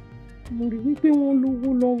 Mo rí wípé wọ́n lówó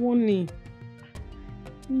lọ́wọ́ ni.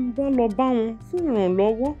 N bá lọ bá wọn fún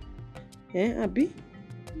ìrànlọ́wọ́. Àbí?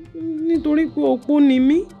 Nítorí pé opó ni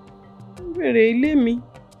mí, wọ́n bèrè ilé mi,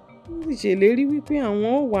 wọ́n sì ṣèlérí wípé àwọn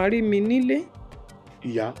ò wá rí mi nílé.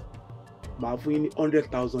 Ìyá, màá fún yín ní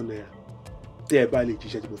 100,000 naira tí ẹ bá lè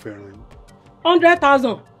jíṣẹ́ tí mo fẹ́ rán yín.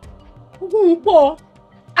 100,000? Owó ń pọ̀.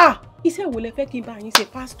 Iṣẹ́ wo lẹ fẹ́ kí n bá yín ṣe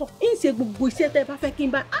pásítọ̀? Ń ṣe gbogbo iṣẹ́ tẹ́ bá fẹ́ kí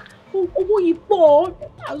n bá. Owó yìí pọ̀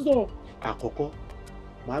 100,000. Àkọ́kọ́,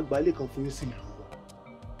 màá gba ilé kan fún yín sí ìlú wa.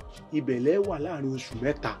 Ibẹ̀ lẹ wà láàrin oṣù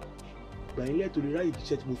 3. Gbà yín lẹ́tọ̀ọ́ lè ráyè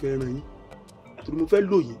jíṣẹ́ tí mo fẹ́ rán yín. Àtòrí mo fẹ́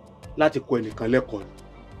lò yín láti kọ́ ẹnìkan lẹ́kọ̀ọ́ ni.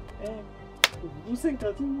 Òbúrú sí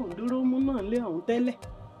nǹkan tí mò ń dúró mú náà lé ọ̀hún tẹ́lẹ̀.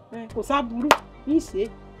 Kò sáburú, ń ṣe.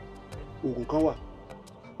 Oògùn kan wà,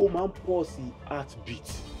 ó máa ń pọ̀ sí heartbeat.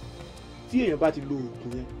 Tí èèyàn bá ti lo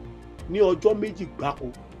oògùn yẹn ní ọjọ́ 2 gbáko,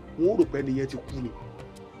 wọn ò rò pé ẹni yẹn ti kú ni.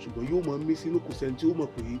 Ṣùgbọ́n yóò máa mí sínú kò sẹ́ni tí ó mọ̀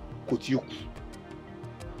pé kò tí ì kú.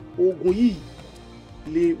 Oògùn yìí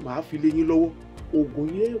lè máa fi lé yín lọ́wọ́. Oògùn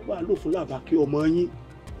yẹn wà lò fún Làbákẹ́ ọmọ yín.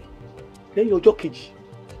 Lẹ́yìn ọjọ́ kejì,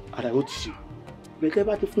 ara yóò ti ṣe. Bẹ́ẹ̀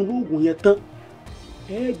bá ti fún lóògùn yẹn tán,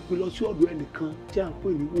 ẹ gbé lọ sí ọ̀dọ̀ ẹnìkan tí à ń pè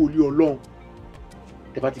ní wòlíì Ọlọ́run.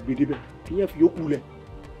 Tẹ bá ti gbé débẹ̀, ìyẹn fi yókù lẹ̀.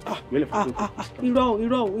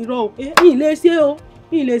 Irọ́ o, yìí lè ṣe o,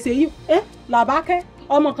 yìí lè ṣe yìí. Làbákẹ́,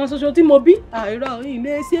 ọmọ kan ṣoṣo tí mo bí, irọ́ yìí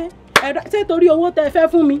lè ṣe. Ṣé torí owó tẹ fẹ́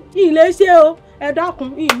fún mi, yìí lè ṣe o. Ẹ dákun,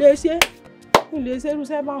 yìí lè ṣe. Yìí lè ṣe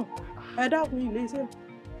irúṣẹ́ báwọn. Ẹ dákun, yìí lè ṣe.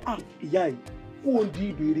 Ìyá yìí, kó di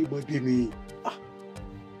ìbéèrè mọ́dé ni.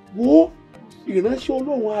 Wo ìránṣẹ́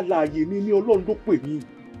Ọlọ́run alààyè ni ní Ọlọ́run ló pè mí.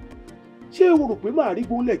 Ṣé o rò pé màá rí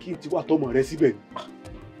gbólẹ̀ kí n ti wà tọmọ rẹ síbẹ̀ ni?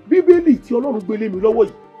 Bíbélì tí Ọlọ́run gbélé mi lọ́wọ́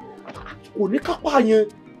yìí kò ní kápá yẹn,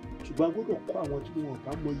 ṣùgbọ́n a gbọ́dọ̀ kọ́ àwọn tí wọn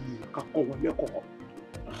bá mọ iye ká kọ́ wọn lẹ́kọ̀ọ́.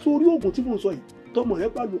 Sórí oògùn tí mo sọ yìí, tọmọ rẹ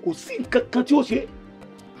bá lò kò sí nǹkan kan tí ó ṣe.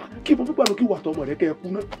 Kí mo gbàgbọ́ kí wà tọmọ rẹ kẹ́ ẹ kú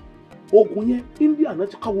náà. Oògùn yẹn, India náà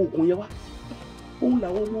ti káwọ́ oògùn yẹn wá. Òun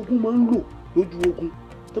làwọn ọmọ ogun máa ń lò lójú ogun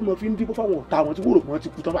tó máa fi ń dínkù fáwọn ọ̀tá àwọn tí wọ́n rò pé wọ́n ti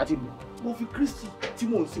kú tán bá ti lò. Mo fi Kristi tí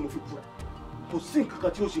mò ń sìn mo fi búra. Kò sí nǹkan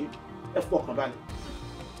kan tí ó ṣe, ẹ fọkàn balẹ̀.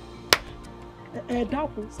 Ẹ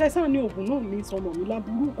dákun, sẹ́sàn ní oògùn náà ní sọmọ mi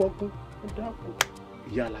láburú kankan. Ẹ dákun.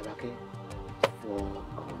 Ìyá Làbákẹ́,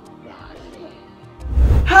 fọkàn balẹ̀.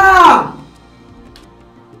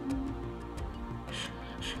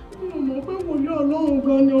 Mi ò mọ̀ pé wòlíì Ọlọ́run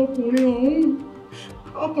gan ni ọkùnrin ọ̀hún.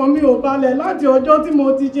 Ọkàn mi ò balẹ̀ láti ọjọ́ tí mo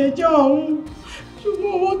ti jẹjẹ́ ọ̀hún.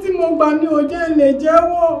 Ṣùgbọ́n owó tí mo gbà ní ó jẹ́ lè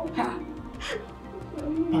jẹ́wọ́.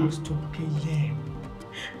 Pastor Kele.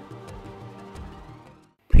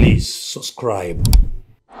 Please subscribe.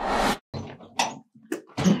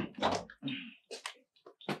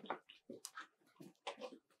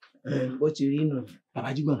 Bó ti rí nù.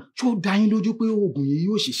 Bàbá Jígbọ̀n, ṣó dá yín lójú pé oògùn yìí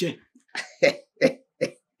yóò ṣiṣẹ́?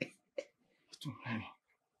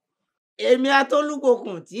 èmi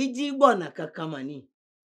atólúkokùn tí jí gbọ̀nà kankan mọ̀ ni.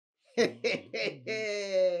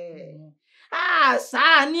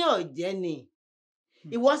 Sáà ní ọ̀jẹ́ ni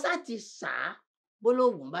ìwọ sá ti sá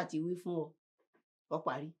bólóògùn bá ti wí fún ọ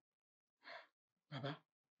parí. Bàbá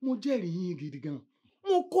mo jẹ́rìí yín gidi gan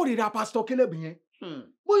mo kórìíra pásítọ̀ Caleb yẹn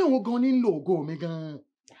bóyá òun gan ní ń lo ògo mi gan.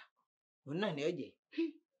 òun náà ni ọ̀jẹ̀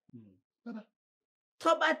tó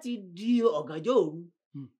bá ti di ọ̀gànjọ́ òru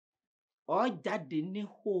ọ jáde ní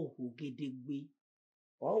hòhò gedegbe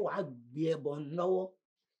ọ wàá gbé ẹbọ lọ́wọ́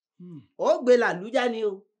ó gbé làlújá ni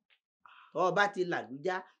o tó o bá ti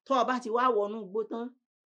làlújá tó o bá ti wá wọnú igbó tán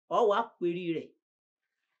ọ wàá pèrí rẹ̀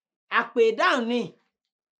àpèdáhùn ni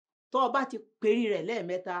tó o bá ti pèrí rẹ̀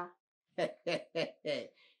lẹ́ẹ̀mẹ́ta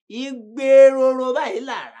ìgbéròrò báyìí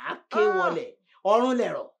làrá ké wọlẹ̀ ọ̀run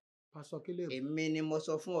lẹ̀rọ̀. èmi ni mo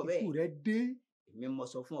sọ fún ọ bẹ́ẹ̀. ikú rẹ dé. èmi mo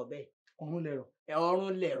sọ fún ọ bẹ́ẹ̀. ọ̀run lẹ̀rọ̀.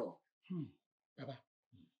 ọ̀run lẹ̀rọ̀. Bàbá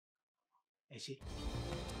ẹ ṣe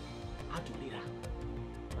àtúndìrà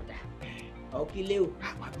ọ̀dà ọ̀kílẹ̀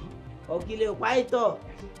o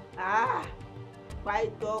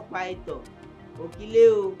páìtọ̀ páìtọ̀ òkílẹ̀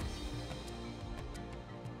o.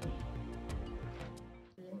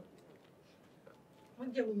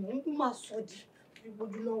 Májẹ̀mú mò ń kú máa sọ di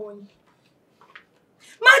ìgbójú lọ́wọ́ yín.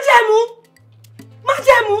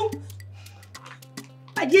 Májẹ̀mú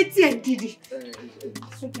ajé tí ẹ̀ dìdì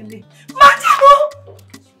súnkẹlẹ̀ Májẹ̀mú.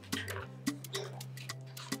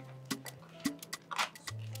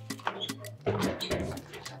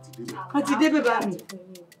 Àti dé bèbá mi.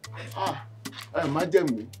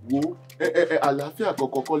 Májẹ̀mú wo àlàáfíà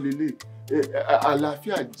kọ̀kọ̀kọ́ lélẹ̀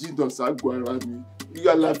àlàáfíà jìnnà ságọ́ ara mi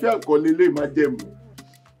àlàáfíà kọ́ lélẹ̀ Májẹ̀mú.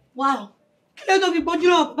 Wow, kí ló tó fi gbójú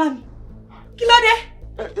náà bá mi? Kí ló dé?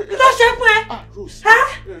 Kí ló ṣe fún ẹ?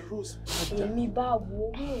 Rose. Èmi bá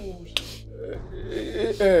wo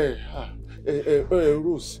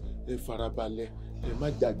Rose, farabalẹ̀, má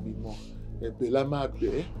jàgbé mọ́, ẹ̀bẹ̀ la máa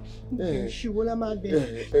bẹ̀ ẹ́. Ìṣìwò la máa bẹ̀.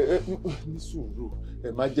 Ní sùúrù,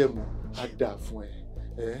 Májẹ̀mú á dà fún ẹ.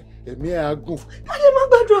 Ẹ̀mí ẹ̀ á gùn. Adé má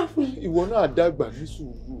gbàdúrà fún mi. Ìwọ náà dàgbà ní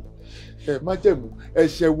sùúrù. Májẹ̀mú,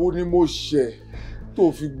 ẹ̀ṣẹ̀ wo ni mo ṣẹ̀ tó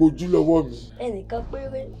fi gbójú lọ́wọ́ mi? Ẹnìkan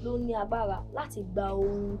péré ló ní agbára láti gba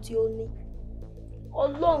ohun tí ó ní.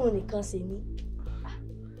 Ọlọ́run nìkan sì ni.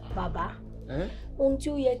 Bàbá, ohun tí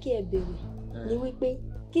ó yẹ kí ẹ béèrè ni wípé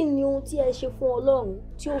kí ni ohun tí ẹ ṣe fún Ọlọ́run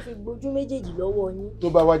tí ó fi gbójú méjèèjì lọ́wọ́ yín? Tó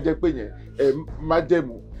bá wá jẹ́ pé yẹn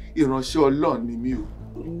Májẹ̀mú, ìránṣẹ́ Ọlọ́run ni mí o.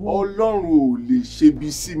 Ọlọ́run ò lè ṣe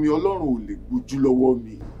bí sí mi, Ọlọ́run ò lè gbójú lọ́wọ́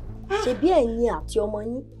mi. Ṣebí ẹ̀yin àti ọmọ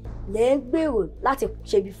yín lẹ ń gbèrò láti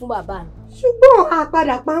ṣebi fún bàbá mi. Ṣùgbọ́n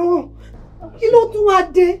àpadà pa wọ́n. Kí ló tún wá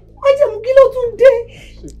dé? Májẹ̀mú kí ló tún dé?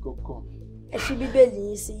 Ṣé kankan? Ẹ ṣí Bíbélì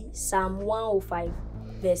yín sí Psalm 105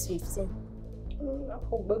 verse 15.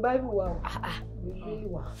 Ò gbé Báíbù wá o.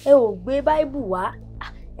 Ẹ ò gbé Báíbù wá.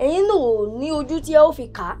 Ẹ̀yin náà ò ní ojú tí ẹ ó fi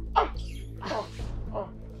kà á.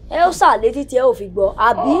 Ẹ ó ṣàlétí tí ẹ ó fi gbọ́.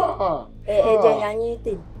 Àbí ẹ̀jẹ̀ yà yín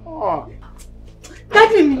tèmi.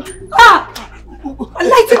 Dádì mi.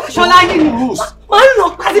 Aláìsí ọ̀ṣọ́lá yín ni. Máa ń lọ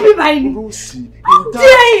pàdé mi báyìí ni. Rose,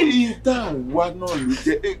 ìta àwa náà ló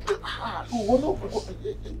jẹ́. Ìwọ náà kọ́kọ́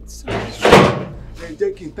ẹ jẹ́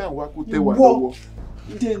kí n tá àwa kó tẹ̀ wá lọ́wọ́.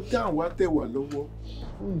 Jẹ́ n tá àwa tẹ̀ wá lọ́wọ́.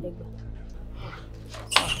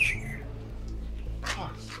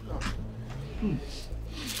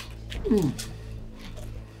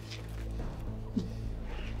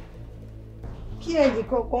 Kí ẹnì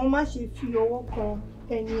kankan má ṣe fi ọwọ́ kan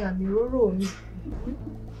ẹni àmì òróró mi.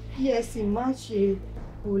 Kí ẹ sì má ṣe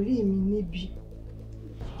wòlíì mi níbi.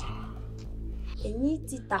 Ẹ̀yin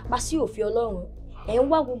ti tàpá sí òfin Ọlọ́run. Ẹ ń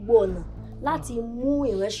wá gbogbo ọ̀nà láti mú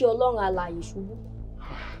ìránṣẹ́ Ọlọ́run alààyè ṣubú.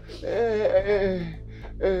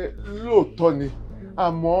 Lóòótọ́ ni,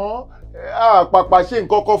 àmọ́ àpàpà ṣe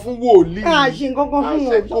nǹkan kan fún wòlíì. Ṣe nǹkan kan fún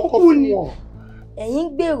wọn, ó kú ni. Ẹ̀yin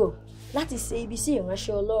gbèrò láti ṣe ibi sí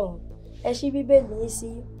ìránṣẹ́ Ọlọ́run. Ẹ ṣí Bíbélì yín sí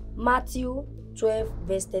Matthew 12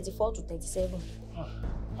 verse 34 to 37.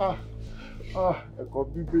 Ẹ̀kọ́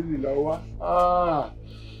Bíbélì la wá.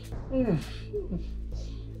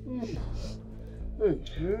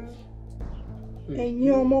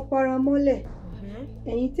 Ẹ̀yin ọmọ paramọ́lẹ̀,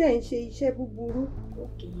 ẹ̀yin tẹ́ ń ṣe iṣẹ́ búburú,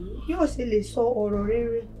 yóò ṣe lè sọ ọ̀rọ̀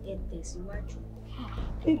rere. Ẹ tẹ̀síwájú.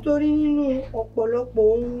 Nítorí nínú ọ̀pọ̀lọpọ̀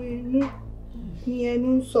ohun inú ni ẹnu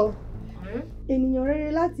ń sọ. Ènìyàn rere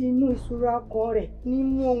láti inú ìṣúra ọkàn rẹ̀ ní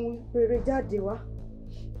mú ohun rere jáde wá.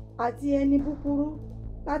 Àti ẹni búburú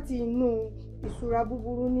láti inú ìṣúra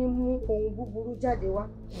búburú ní mú ohun búburú jáde wá.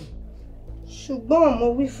 Ṣùgbọ́n mo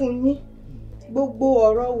wí fún yín, gbogbo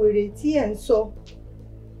ọ̀rọ̀ wèrè tí ẹ̀ ń sọ,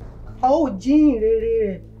 a ó jíhìn rere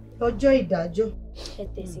rẹ̀ lọ́jọ́ ìdájọ́. Ẹ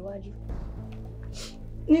tẹ̀síwájú.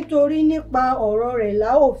 nítorí nípa ọ̀rọ̀ rẹ̀ la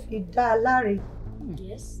ó fi dá a láre.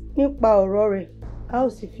 Nípa ọ̀rọ̀ rẹ̀ a ó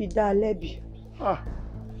sì fi dá a lẹ́bi.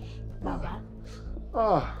 Bàbá,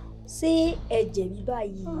 ṣé ẹ jẹ̀bi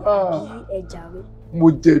báyìí àbí ẹ jàre? Mo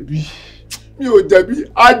jẹ̀bi, mi ò jẹ̀bi,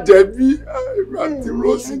 a jẹ̀bi, àti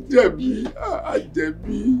Rosi jẹ̀bi, a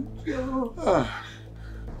jẹ̀bi.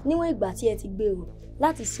 Níwọ̀n ìgbà tí ẹ ti gbèrò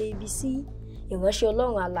láti ṣe ibi sí ìránṣẹ́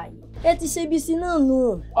Ọlọ́run alààyè, ẹ ti ṣe ibi sí náà nù.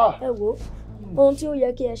 Ẹ wo, ohun tí ó yẹ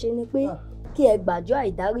kí ẹ ṣe ni pé kí ẹ gbàjọ́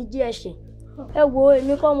àìdáríjì ẹ̀ṣẹ̀. Ẹ wo,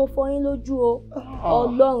 èmi kọ́ mo fọ́ yín lójú o,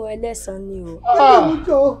 Ọlọ́run ẹlẹ́san ni o.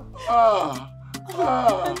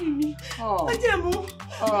 Májẹ̀mú,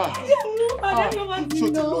 Adéjọ́ máa ti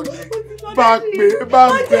lọ. Bá pè é, bá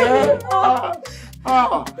bẹ́ẹ̀.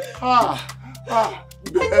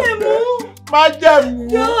 Májẹ̀mú.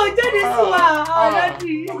 Yóò jáde sí wa,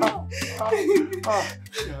 Aládì.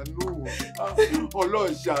 Ṣàánú,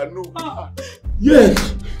 Ọlọ́run ṣàánú. Yes,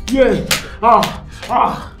 yes,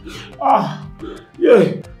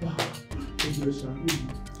 yeah.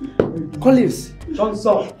 Collins,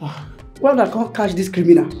 Johnson, well, I can't catch this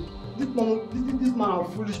criminal. This man,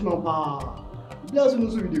 foolish man, he doesn't know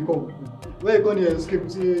who they come. Where you gonna escape?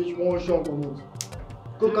 Say she won't show come out.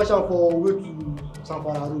 Go catch her for way to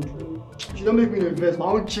Sanfara Road. She don't make me invest. I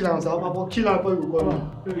won't kill her. I will kill her before you call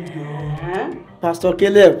her. Pastor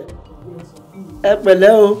Caleb, ẹ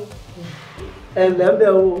pẹ̀lẹ́ o, ẹ lẹ́bẹ̀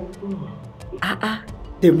o.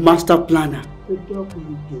 The master planner.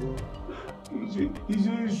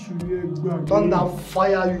 Thunder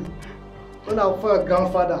fire you. Thunder fire your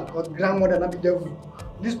grandfather or grandmother, not the devil.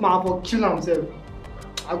 This man for kill himself.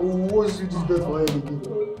 I will wash you this bed for everything.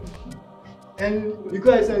 And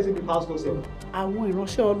because I said the pastor said. Àwọn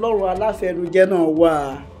ìránṣẹ́ Ọlọ́run aláfẹnujẹ náà wà.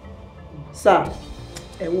 Sir,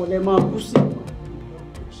 ẹ̀wọ̀n lẹ máa kú sí.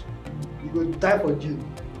 You go die for jail.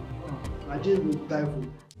 And jail will die for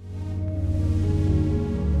you.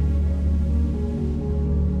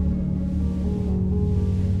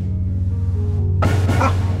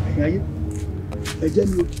 Ẹ̀yin ayé, ẹ jẹ́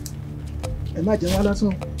mi o, ẹ má jẹ wá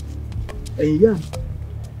lásán. Ẹ̀yin ìyá mi,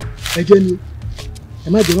 ẹ jẹ́ mi o, ẹ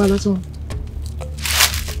má jẹ wá lásán.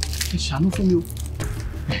 Ẹ ṣàánú fún mi o.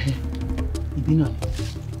 Ìbí náà ni.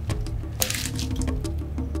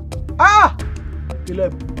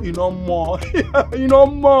 Caleb, iná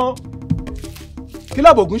mọ́.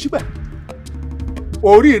 Caleb Ògúnṣípẹ̀,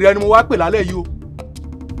 orí rẹ ni mo wá pè lálẹ́ yìí o.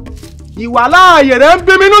 Ìwà láàyè rẹ ń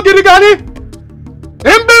bí mi nú gidi gan ni.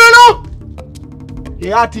 Ń bí mi nú.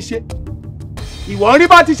 Ìyá ti ṣe. Ìwọ ń rí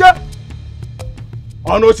bá ti ṣe.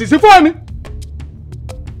 Ọ̀nà òsìsí fún ẹ̀mí.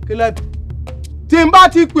 Caleb, tí n bá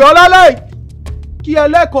ti pè ọ́ lálẹ́ kí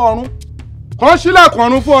ẹlẹ́kọ̀ọ́ ọ̀run kan sílẹ̀kùn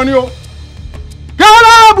ọ̀run fún ọ ní o.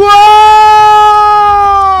 Caleb o!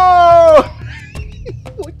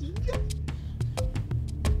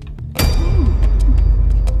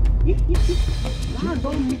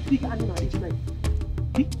 Don't meet big animal this night.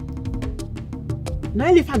 Na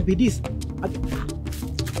elephant be this.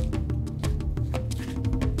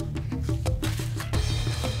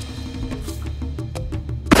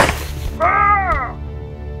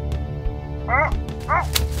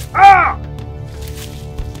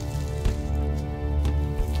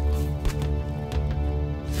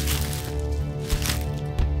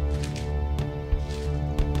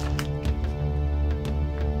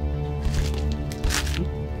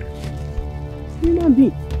 Human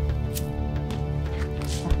being.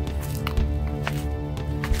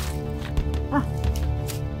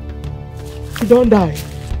 He don't die.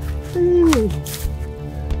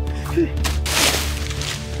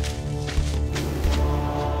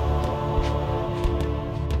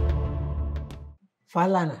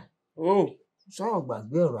 Fálànà, sọ̀rọ̀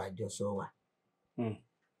gbàgbé ọ̀rọ̀ àjọsọ wa.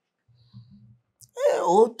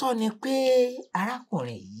 Òótọ́ ni pé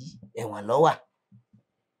arákùnrin yìí ẹ̀wọ̀n ló wà.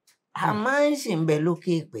 A máa ń sì ń bẹ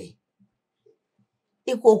lókè pẹ̀.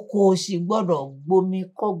 Ìkòkò sì gbọ́dọ̀ gbomi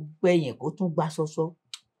kó gbẹ̀yìn kó tún gbá sọ́sọ́.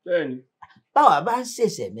 Bẹ́ẹ̀ni. Báwa bá ń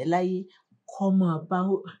ṣẹ̀ṣẹ̀mí láyé kó máa bá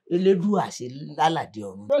Elédùà ṣe lálàdé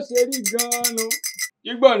ọ̀run. Bó ṣe rí gan-an nu.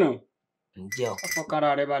 Igbọ̀nà. Ǹjẹ́ o? Ọkàrà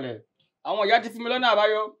rẹ balẹ̀. Àwọn ìyá ti fún mi lọ́nà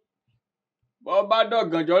àbáyọ. Bọ́ bá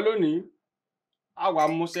dọ̀gànjọ́ lónìí, àwa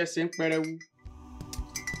mú ṣẹ̀ṣẹ̀ ń pẹrẹwu.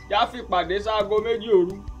 Yá fi pàdé sáago 2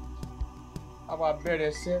 òru. Àwa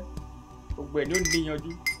bẹ̀rẹ̀ ṣẹ́. Gbogbo ẹ̀ ló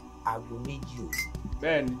níyanjú. Aago 2 òru.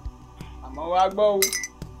 Bẹ́ẹ̀ni. Àmọ́ wá gbọ́ o.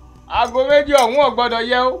 Aago 2 ọ̀hún ò gbọ́dọ̀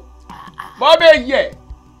yẹ o. Bọ́ bẹ́ẹ̀ yẹ,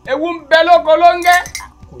 ewu ń bẹ lóko ló ń gẹ́.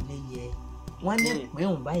 Kò lè yẹ. Wọ́n ní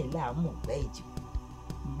ìpín báyìí láàmú ọ̀gbẹ́ ìjì.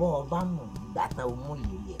 Bọ́ ọ bá mọ̀ gbàtà òmù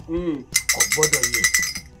ìrì ẹ̀. Kò gbọ́dọ̀ yẹ.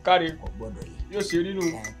 Káre. Kò gbọ́dọ̀ yẹ. Yóò ṣe rí nu.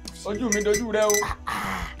 Ojú mi dojú rẹ o.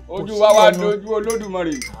 ojú wa wá dojú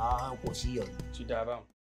Olódùmarè. Kò sí yọ. Ti dà báwọn.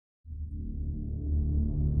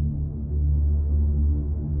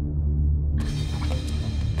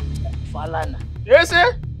 Fálànà. Èsè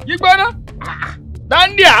gbígbóná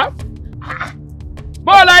dáńdíà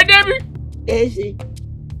bọ́ọ̀lù àìdébí. Èsè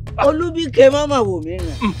Olúbíkẹ́ mọ́mọ́ wò mí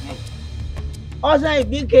rìn. Ọ̀sán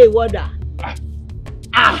ìbíkẹ́ ìwọ́dà.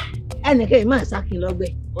 Ẹnìkan yìí máa sákin lọ́gbẹ́.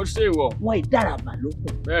 Ó ṣe ìwọ. Wọ́n ìdáraba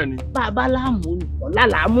lókun. Bẹ́ẹ̀ni. Bàbá láàmú ni ọ̀la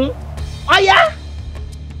làámú. Ọ̀yá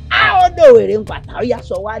ó dòwèrè ń pàtà ọ̀yá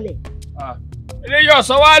sọ wálẹ̀. Eléyìí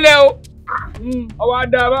ọ̀sọ́ wálẹ̀ o. Ọwọ́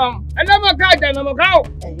adá báwọn. Ẹlẹ́mọ̀ ká ìjànàmọ̀ ká o.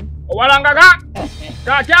 Ọ̀wọ́langa ká.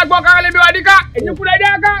 Kàkí agbọ́ ká lébi wá díká. Ẹ̀yin kúlẹ̀ dé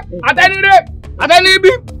ká. Àtẹnire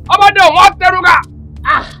àtẹnibi. Ọmọdé wọn tẹrù ká.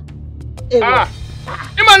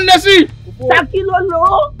 Ìmọ̀ ń lé sí. Ṣakí ló lò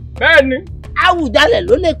ó. Bẹ́ẹ̀ni. Àwùjalẹ̀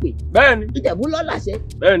ló lè pè. Bẹ́ẹ̀ni. Ìjẹ̀bú ló làṣẹ.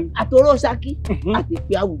 Bẹ́ẹ̀ni. Àtòrò Ṣakí àti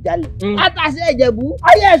pé Àwùjalẹ̀. Àtàṣe Ìjẹ̀bú.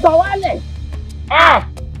 Ọyẹ ẹ̀sọ́ wálẹ̀.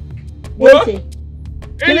 Gbèsè.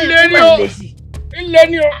 Ilé ni o. Ilé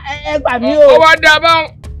ni o. Ẹ gbà mí o. Ọwọ́ adá báwọn.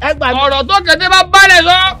 Ẹ gbà mí. Ọ̀rọ̀ tó kété bá bálẹ̀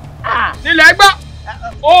sọ. Nílẹ̀ gbọ́.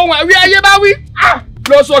 Ohun ẹ̀wí ayé bá wí.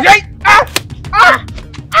 Lọ sókè.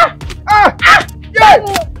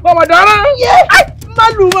 Bọ̀mọ̀ dáná. Má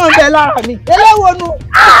lù mọ́ ọ̀bẹ lára mi. Eléwonu.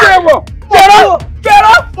 Ṣé wọ̀? Gbẹ̀rọ.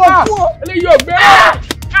 Gbẹ̀rọ. Mo kú o. Eléyìí ò gbẹ̀rọ.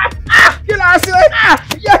 Kí la ṣe?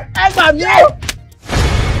 Ẹ gbà mí o.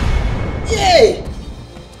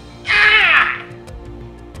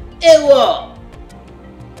 Èèwọ̀.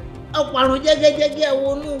 Ọ̀parun jẹ́gẹ́jẹ́gẹ́ àwọn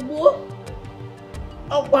onúgbó.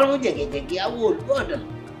 Ọ̀parun jẹ̀gẹ̀jẹ̀gẹ̀ àwọn olùbọ̀dàn.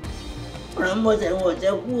 Ọ̀ràn mọ̀sẹ̀ wọn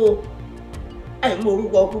ọ̀sẹ̀ kú o. Àìmọ̀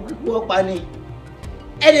orúkọ kú kíkú ọ̀pá ni.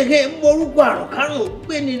 Ẹnìkan mọ orúkọ àrùn kárùn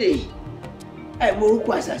gbé nílé. Àìmọ̀ orúkọ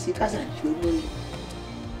àṣàṣì kásàṣì ó lórí.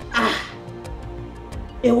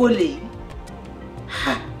 Èwo lè yí?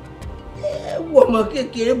 Ẹ̀wọ̀ ọmọ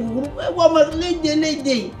kékeré búburú, ẹ̀wọ̀ ọmọ léje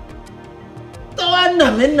léje yìí. Tọ́wọ́ nà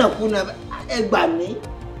mí nàkúnà ẹ gbà mí.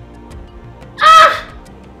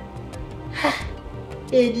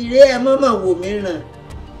 Èdìrẹ ẹ má mà wò mí ràn.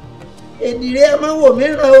 Èdìrẹ ẹ má wò mí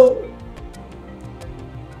ràn o.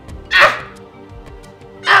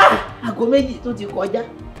 Aago méjì tó ti kọjá.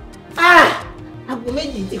 Aago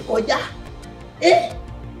méjì ti kọjá.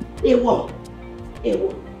 Èèwọ̀.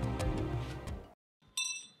 Èèwọ̀.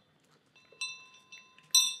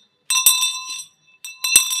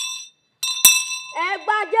 Ẹ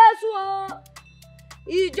gba Jésù o,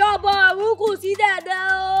 ìjọba ọ̀run kù sí dẹ̀dẹ̀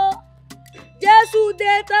o, Jésù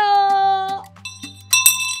dé tán o.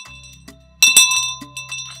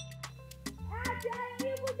 Ẹ jẹ́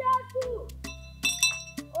ikú Jésù,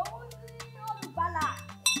 òun ní olùgbàlà.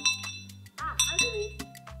 Àǹtí mi,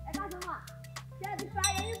 ẹ ká sọ mà, ṣé ẹ ti fi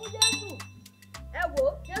ayé ikú Jésù? Ẹ wò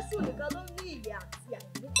ó, Jésù nìkan ló ní ìyè àti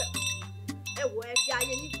àìnípẹ̀. Ẹ wò ẹ fi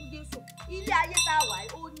ayé ikú Jésù. Ilé ayé tá a wà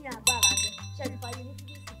ó ní agbára gan. Ṣé ẹ ti fi ayé ikú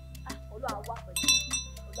Jésù? Olúwa wà pẹ̀lú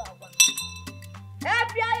Olúwa wà pẹ̀lú. Ẹ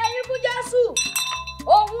fi ayé ikú Jésù.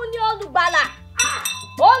 Òun ni olùgbàlà.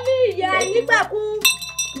 Ó ní ìyè àìnípẹ̀kun.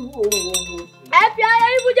 Ẹ fi ayé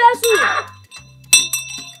ikú Jésù.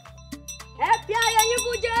 Ẹ fi ayé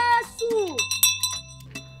ikú Jésù.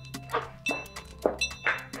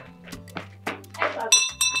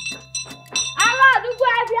 Ará àdúgbò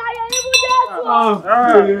ẹ fi ayé ikú Jésù.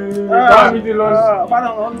 Bá mi ti lọ sí.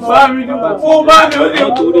 Bá mi ti kú. Ó bá mi ó lè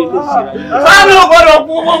kú. Bá mi ò gbọ́dọ̀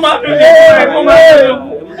kú. Ó bá mi lè kú.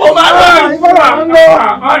 Ó bá mi lè kú. Ó bá mi lè kú.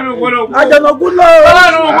 Bá mi ò gbọ́dọ̀ kú. Àjànàkú lọ. Bá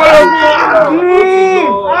mi ò gbọ́dọ̀ kú.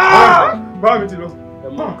 Bá mi ti lọ.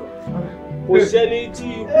 Kò sẹ́ni tí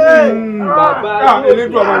ikú bàbá yóò fi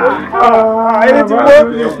èyí ti wó.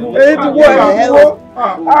 Èyí ti wó. Èyí ti wó.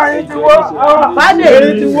 Èyí ti wó. Fádé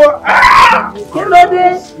èyí ti wó. Kí ló dé?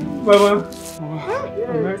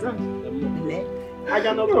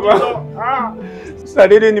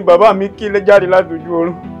 Ṣàdédé ni bàbá mi kí jáde látòjú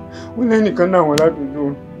oorun. Wọ́n lẹ́nìkan náà wọ́n látòjú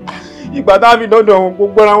oorun. Ìgbà tá a fi dọ́dọ̀ wọn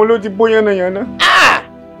gbogbo ara wọn ló ti bó yánnayànna.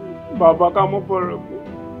 Bàbá ká mọ́ bọ̀rọ̀ pé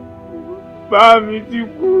bá mi ti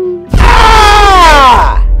kú.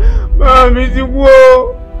 Bá mi ti kú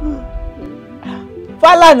o.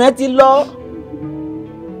 Fálànà ti lọ.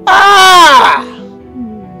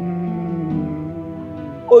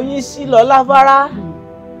 Oyin sí lọ láfárá.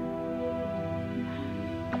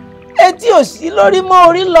 Etí ò sí lórí mọ́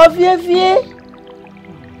orí lọ fíéfíé.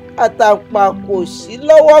 Àtàpà kò sí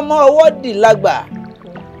lọ́wọ́ mọ́ ọwọ́ dì lágbà.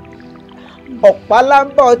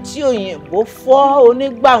 Ọ̀pálábá ọtí òyìnbó fọ́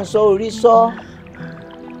onígbàǹsọ orí sọ.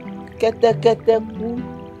 Kẹ́tẹ́kẹ́tẹ́ kú.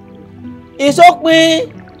 Ìsópin.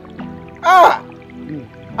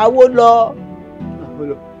 Àwo lọ.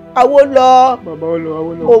 Àwo lọ. Bàbá ó lọ,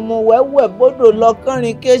 àwo lọ. Òmùwẹ́wẹ́ bódò lọ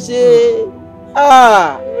kánrin kése.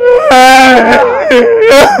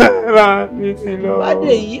 Mi ti lọ.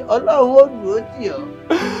 Bádé yìí Ọlọ́run ó dúró tì ọ́.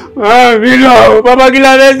 Mi lọ o, bàbá kí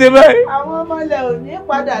la fẹ́ ṣe báyìí. Àwọn ọmọ ilẹ̀ ò ní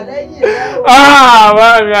padà lẹ́yìn rẹ o. Bá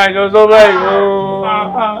mi àjọsọ báyìí o.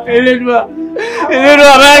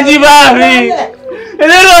 Elédùà bá jí bá mi.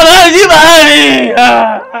 Elédùà bá jí bá mi.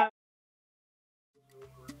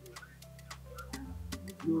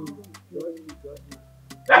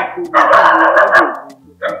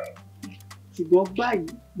 Ṣùgbọ́n báyìí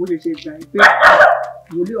mo lè ṣe gbà pé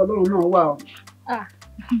wòlíì Ọlọ́run náà wà o.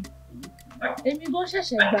 Èmi gan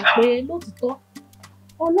ṣẹ̀ṣẹ̀ gbà pé lótìtọ́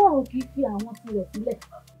Ọlọ́run kì í fi àwọn tirẹ̀ sílẹ̀.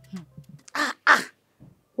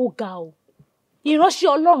 Ó ga o, ìránṣẹ́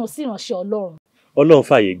Ọlọ́run sí ìránṣẹ́ Ọlọ́run. Ọlọ́run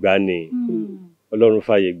fàyè gbà ni. Ọlọ́run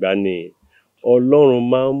fàyè gbà ni. Ọlọ́run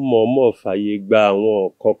máa ń mọ̀ọ́mọ̀ fàyè gba àwọn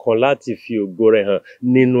kọ̀ọ̀kan láti fi ògo rẹ̀ hàn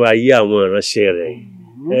nínú ayé àwọn ìránṣẹ́ rẹ̀.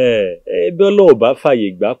 Bí Ọlọ́run bá fàyè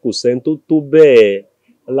gbà kò sẹ́ni tó tó bẹ́ẹ̀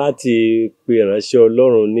láti pe ìránṣẹ́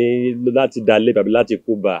Ọlọ́run ní láti dalé tàbí láti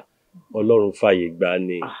kó bá. Ọlọ́run fàyè gbà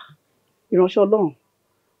ni. Ìránṣẹ́ Ọlọ́run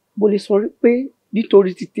mo lè sọ pé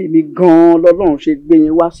nítorí ti tèmi gan-an lọ́lọ́run ṣe gbé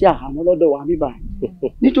yín wá sí àhámọ́ lọ́dọ̀ wa níbà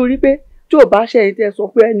nítorí pé tí ò bá ṣe èyí tẹ́ sọ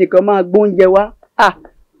pé ẹnìkan máa gbóúnjẹ wá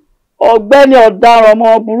ọ̀gbẹ́ni ọ̀daràn ọmọ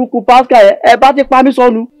burúkú Pascal ẹ bá ti pa mí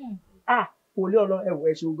sọnù. Wòlíì Ọlọ́run ẹ̀wọ̀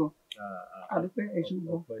ẹ ṣeun gan. Àdúpẹ́ ẹ ṣeun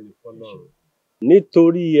gan.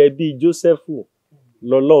 Nítorí ẹbí Jósẹ́fù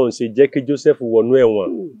lọ́lọ́run ṣe jẹ́ kí Jósẹ́fù wọnú ẹ̀wọ̀n.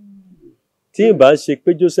 Tí ì bá ṣe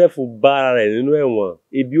pé Jósẹ́fù bá ara rẹ̀ nínú ẹ̀wọ̀n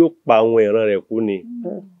ebi ó pa àwọn ìran rẹ̀ kú ni.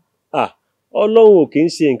 Ọlọ́run ò kì í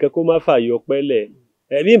ṣe nǹkan kó má fàyọ pẹ́lẹ̀.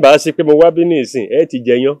 Bí ìbá ṣe pé mo wá bí nísìn ẹ ti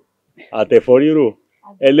jẹyán àtẹ̀fọ́ rírò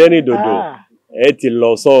ẹlẹ́rìndòdò ẹ ti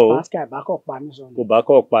lọ sọ́run. Pascal bá kọ̀ pa mí sọnù. Kò bá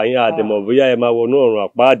kọ̀ pa yín àdèmọ̀ bóyá ẹ máa wọnú ọ̀run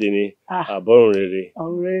àpáàdé ni àbọ̀run rere.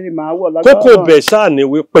 Ọ̀run rere máa wọ̀ lágbára. Kókó bẹ̀ ṣáà ni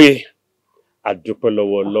wípé àdúpẹ́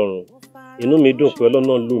lọ́wọ́ Ọlọ́run. Inú mi dùn pé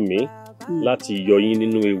Ọlọ́run lù mí láti yọ yín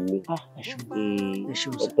nínú ewu.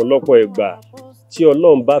 Ọ̀pọ̀lọpọ̀ ìgbà tí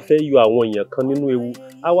Ọlọ́run bá fẹ́ yọ àwọn èèyàn kan nínú ewu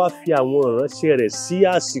á wá fi àwọn ìránṣẹ́ rẹ̀ sí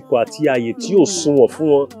àsìkò àti ààyè tí ò sunwọ̀n fún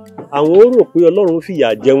wọn. Àwọn ó rò pé Ọlọ́run fìyà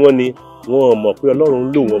jẹ wọ́n ni wọn ò mọ̀ pé Ọlọ́run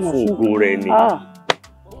lò wọ́n fún ògo rẹ̀ ni.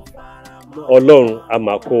 Ọlọ́run a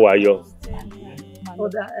máa kó wa yọ.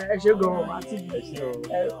 Ẹ ṣe gan-an àti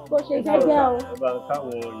bó ṣe jẹ́jẹ́ o.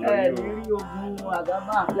 Ẹ ní rí ogun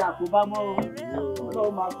àgámà àti àkóbámọ́ o.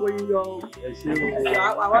 Ọlọ́run máa kó yín yọ o.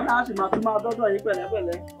 Àwọn náà sì máa tún máa dọ́dọ̀ yín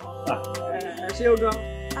pẹ̀lẹ́pẹ̀lẹ́. Ẹ ṣe o gan.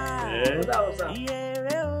 Ó dà ọ̀sà.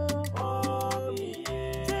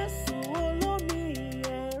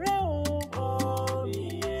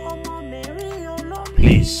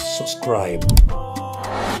 Please subscribe.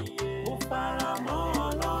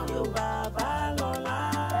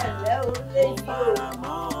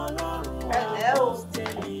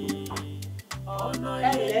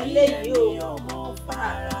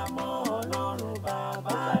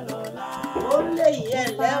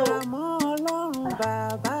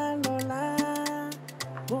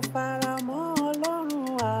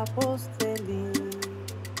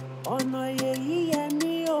 Ọ̀nà yèyí yẹn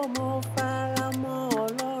ní òmò faramọ́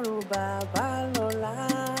Ọlọ́run bàbá lọ́lá.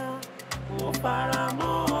 Mo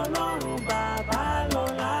faramọ́ Ọlọ́run bàbá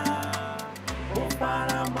lọ́lá. Mo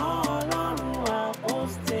faramọ́ Ọlọ́run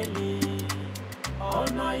àpọ́stélì.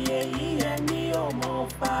 Ọ̀nà yèyí yẹn ní òmò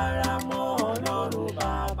faramọ́ Ọlọ́run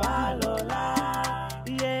bàbá lọ́lá.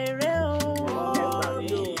 Yèrè o.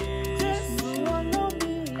 Jésù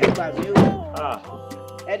olómi. Ẹ gbà mí o.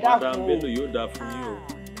 Ẹ dákun. Madam Bello yóò dáa fún yín o.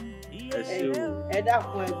 Ẹ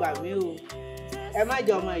dákun ẹ gbà mí o. Ẹ má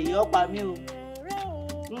jọ ọmọ yìí ọ̀pá mi o.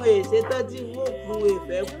 N ò ṣe tán tí n ò kun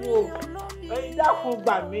èfẹ́ kú o. Ẹ dákun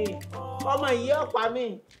gbà mí. Ọmọ yìí ọ̀pá mi.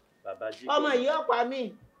 Ọmọ yìí ọ̀pá mi.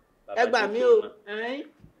 Ẹ gbà mí o.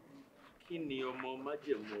 Kí ni ọmọ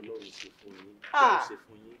májẹ̀mú Ọlọ́run ṣe fún yín?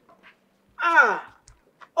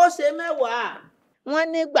 Ó ṣe mẹ́wàá. Wọ́n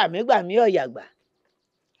ní gbàmígbàmí ọ̀yàgbà.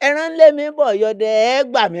 Ẹran lé mi bọ̀ yọdẹ ẹ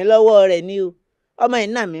gbà mí lọ́wọ́ rẹ̀ ni o. Ọmọ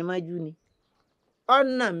yìí nà mí mọ́jú ni.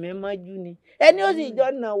 Ọ̀nà mi mọ́jú ni. Ẹni ó sì jọ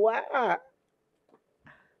nà wá.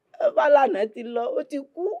 Fálànà ti lọ, ó ti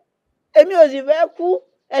kú. Èmi ò sì fẹ́ kú.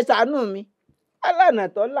 Ẹ ṣàánú mi. Fálànà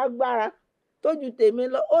tó lágbára tó ju tèmi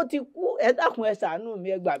lọ, ó ti kú. Ẹ dákun ẹ ṣàánú mi,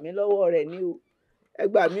 ẹ gbà mí lọ́wọ́ rẹ̀ ni o. Ẹ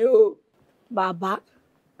gbà mí o. Bàbá,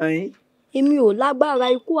 èmi ò lágbára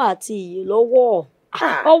ikú àti ìyè lọ́wọ́.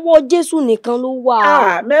 Ọwọ́ Jésù nìkan ló wà.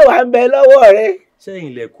 Mẹ́wàá ń bẹ lọ́wọ́ rẹ. Sẹ́yìn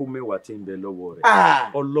ilẹ̀ kó mẹ́wàá tí ń bẹ lọ́wọ́ rẹ̀.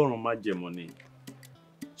 Ọlọ́run májẹ̀mú ni.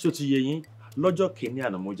 Ṣé o ti yé yín? Lọ́jọ́ kìíní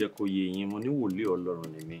àná mo jẹ́ kó yé yín, mo ní wòlíì Ọlọ́run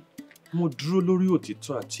ni mí. Mo dúró lórí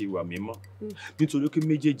òtítọ́ àti ìwà mímọ́ nítorí pé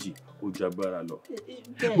méjèèjì kò ju agbára lọ.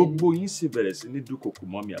 Gbogbo yín sì bẹ̀rẹ̀ sí ní dúnkokò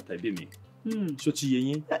mọ́ mi àtẹ̀bí mi. ṣó ti yé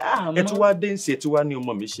yín ẹ tún wá dé ǹsẹ̀ tí wá ní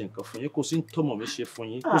ọmọ mi ṣe nǹkan fún yín kò sí ń tọ́mọ mi ṣe fún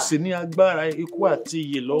yín kò sí ní agbára ikú àti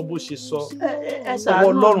ìyè lọ́wọ́ bó ṣe sọ ọwọ́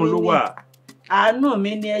Ọlọ́run ló wà. Àánú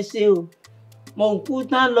mi ni ẹ ṣe o mo ń kú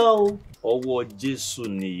tán lọ o. Ọwọ́ Jésù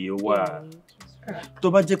nìyẹn wà tó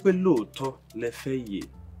bá jẹ́ pé lóòótọ́ lẹ fẹ́ yè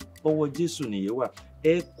ọwọ́ Jésù nìyẹn wà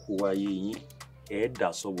ẹ kó ayé yín ẹ dà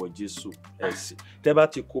sọ́wọ́ Jésù ẹ sì tẹ́ bá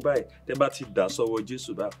ti kó báyìí tẹ́ bá ti dà sọ́wọ́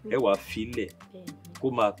Jésù bá ẹ wàá filẹ̀ kó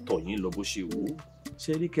máa tọ̀ yín lọ bó ṣe wù ú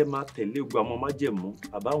ṣe rí kẹ́ máa tẹ̀lé gba ọmọ májẹ̀mú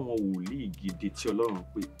àbáwọn wòlíì gidi tí Ọlọ́run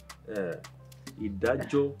pè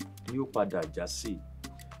ìdájọ́ ni ó padà já sí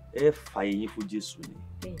ẹ fà yín fún Jésù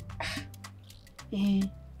ni.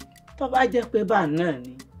 Tó bá jẹ́ pé bá náà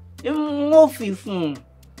ni n ó fi fún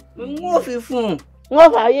un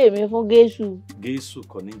wọ́n fààyè mi fún Jésù. Jésù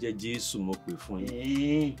kọ́ ní jẹ́ Jésù mo pè fún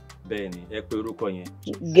yín. Bẹ́ẹ̀ ni ẹ pé orúkọ yẹn.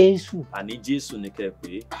 Jésù. Àní Jésù ni kẹ́ ẹ pè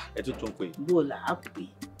é ẹ tún pè. Bó là á pè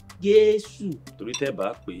Jésù. Torí tẹ́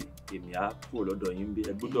bá pè èmi á kúrò lọ́dọ̀ yín bí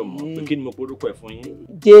ẹ gbọ́dọ̀ mọ̀ pé kí ni mo pe orúkọ ẹ fún yín.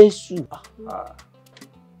 Jésù.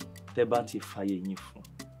 Tẹ́ bá ti fààyè yín fún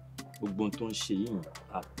gbogbo ohun tó ń ṣe yìí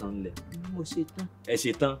àtànlẹ̀. Mo ṣe tán. Ẹ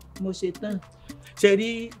ṣe tán. Mo ṣe tán. Ṣé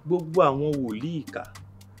rí gbogbo àwọn wòlíì ìkà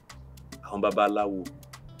àwọn babaláwo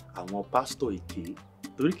àwọn pásítọ̀ èké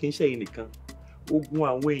torí kì í ṣe ẹ̀yin nìkan ogun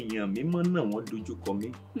àwọn èèyàn mímọ́ náà wọ́n dojúkọ mí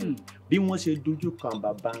bí wọ́n ṣe dojúkọ àwọn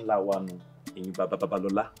baba ńlá wa nù ẹ̀yin baba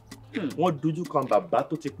Babalọ́lá wọ́n dojúkọ àwọn baba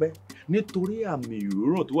tó ti pẹ́ nítorí àmì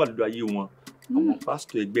ìròrùn tó wà lórí ayé wọn àwọn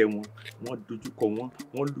pásítọ̀ ẹgbẹ́ wọn wọ́n dojúkọ wọn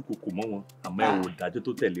wọ́n lùkòkò mọ́ wọn àmọ́ ẹ ò dájọ́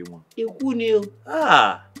tó tẹ̀lé wọn. Ikú ni o.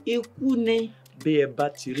 Ikú ni. Bí ẹ bá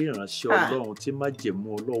ti rí ìránṣẹ́ Ọlọ́run tí májẹ̀mú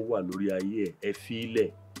Ọlọ́run wà lórí ayé ẹ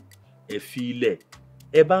fi ilẹ̀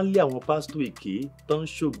ẹ bá ń lé àwọn pásítọ̀ èké tó ń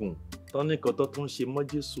ṣògùn tó ní nǹkan tó ń ṣe mọ́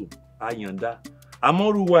Jésù àyàndá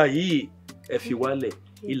àmọ́rúwa yìí ẹ fi wálẹ̀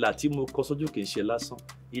ìlà tí mo kọ sójú kì í ṣe lásán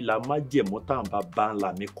ìlà májẹ̀mú táwọn bàbá ńlá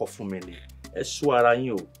mi kọ fún mi ni ẹ ṣọ́ ara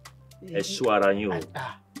yín o ẹ ṣọ́ ara yín o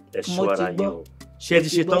ẹ ṣọ́ ara yín o ṣé ti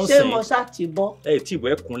ṣe tán sìn ṣé mo ṣá ti bọ́. ẹ tí ìbọn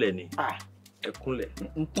ẹ kúnlẹ̀ ni ẹ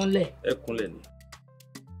kúnlẹ̀ ni.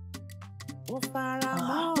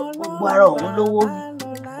 Gbogbo ara òun lówó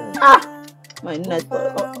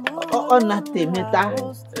ọ̀nà tèmi ta.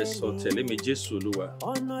 Ẹ sọ tẹ̀lé mi Jésù Olúwa.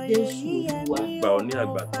 Jésù Olúwa. Gbà ọ́ ní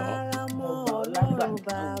àgbà tán.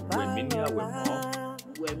 Wẹ̀mí ní àwẹ̀ mọ́.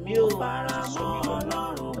 Wẹ̀mí ò sọ mí lọ́nà.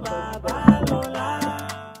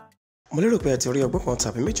 mo lérò pé ẹ ti rí ọgbọ́n kan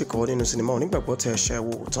tàbí méjì kọ́ nínú sinimá onígbàgbọ́ tẹ ẹ̀ṣẹ̀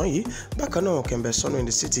wo òtán yìí bákan náà Kembe Sonu in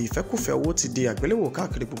the City ìfẹ́kùfẹ́ owó ti di àgbéléwò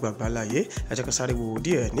káàkiri gbogbo àgbáláyé ẹ jẹ́ ká sáré wo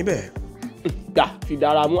díẹ̀ níbẹ̀. gbà fi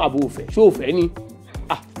dára mú àbò òfẹ́ ṣó òfẹ́ ni.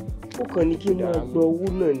 ó kàn ní kí n máa gba owó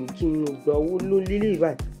náà ní kí n gba owó ló lélẹ̀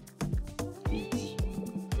ìbàdí. 2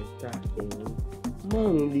 3 4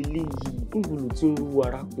 5 lélẹ̀ yìí níbo ló ti ń rú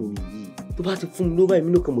arákùnrin yìí tó bá ti fún mi ló báyìí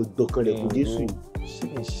mi ló kàn mọ̀ dọ̀kan rẹ̀ fún Jésù yìí. ṣé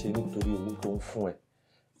kì í ṣe nítorí owó tó ń fún ẹ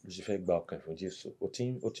ló ṣe fẹ́ gba ọkàn fún Jésù o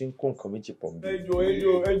ti ń kó nǹkan méjì pọ̀ nbí.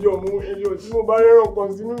 ẹjọ́ tí mo bá rẹ́ràn kan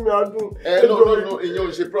sínú mi á dùn. no ìyẹn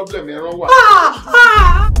ò ṣe problem ẹran wà.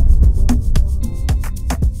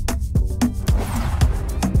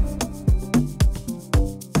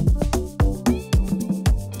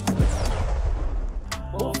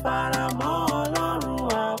 Mo fara mọ́ Ọlọ́run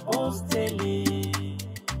àpọ́stélì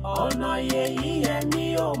ọ̀nà yẹ̀yí ẹni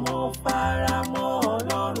ò mo fara mọ́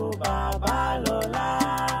Ọlọ́run Babalọ́lá.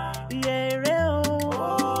 Yèrè o,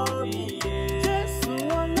 Jésù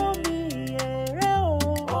olómi yèrè o,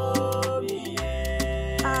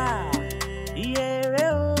 yèrè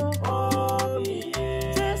o,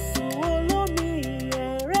 Jésù olómi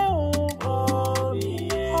yèrè o,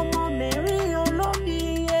 ọmọ Mẹ́rí olómi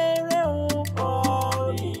yèrè o.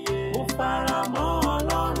 Mo fara mọ́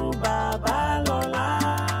Ọlọ́run Babalọ́lá,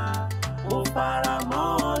 mo fara mọ́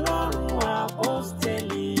Ọlọ́run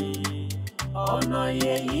àpọ́stélì ọ̀nà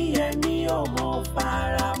yẹ̀yí ẹni ò mo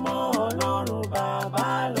fara mọ́ Ọlọ́run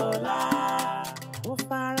Babalọ́lá. Mo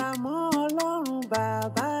fara mọ́ Ọlọ́run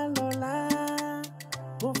Babalọ́lá,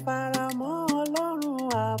 mo fara mọ́ Ọlọ́run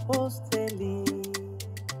àpọ́stélì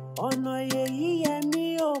ọ̀nà yẹ̀yí ẹni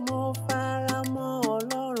ò mo fara mọ́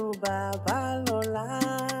Ọlọ́run Babalọ́lá.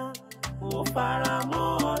 Mo fara mọ́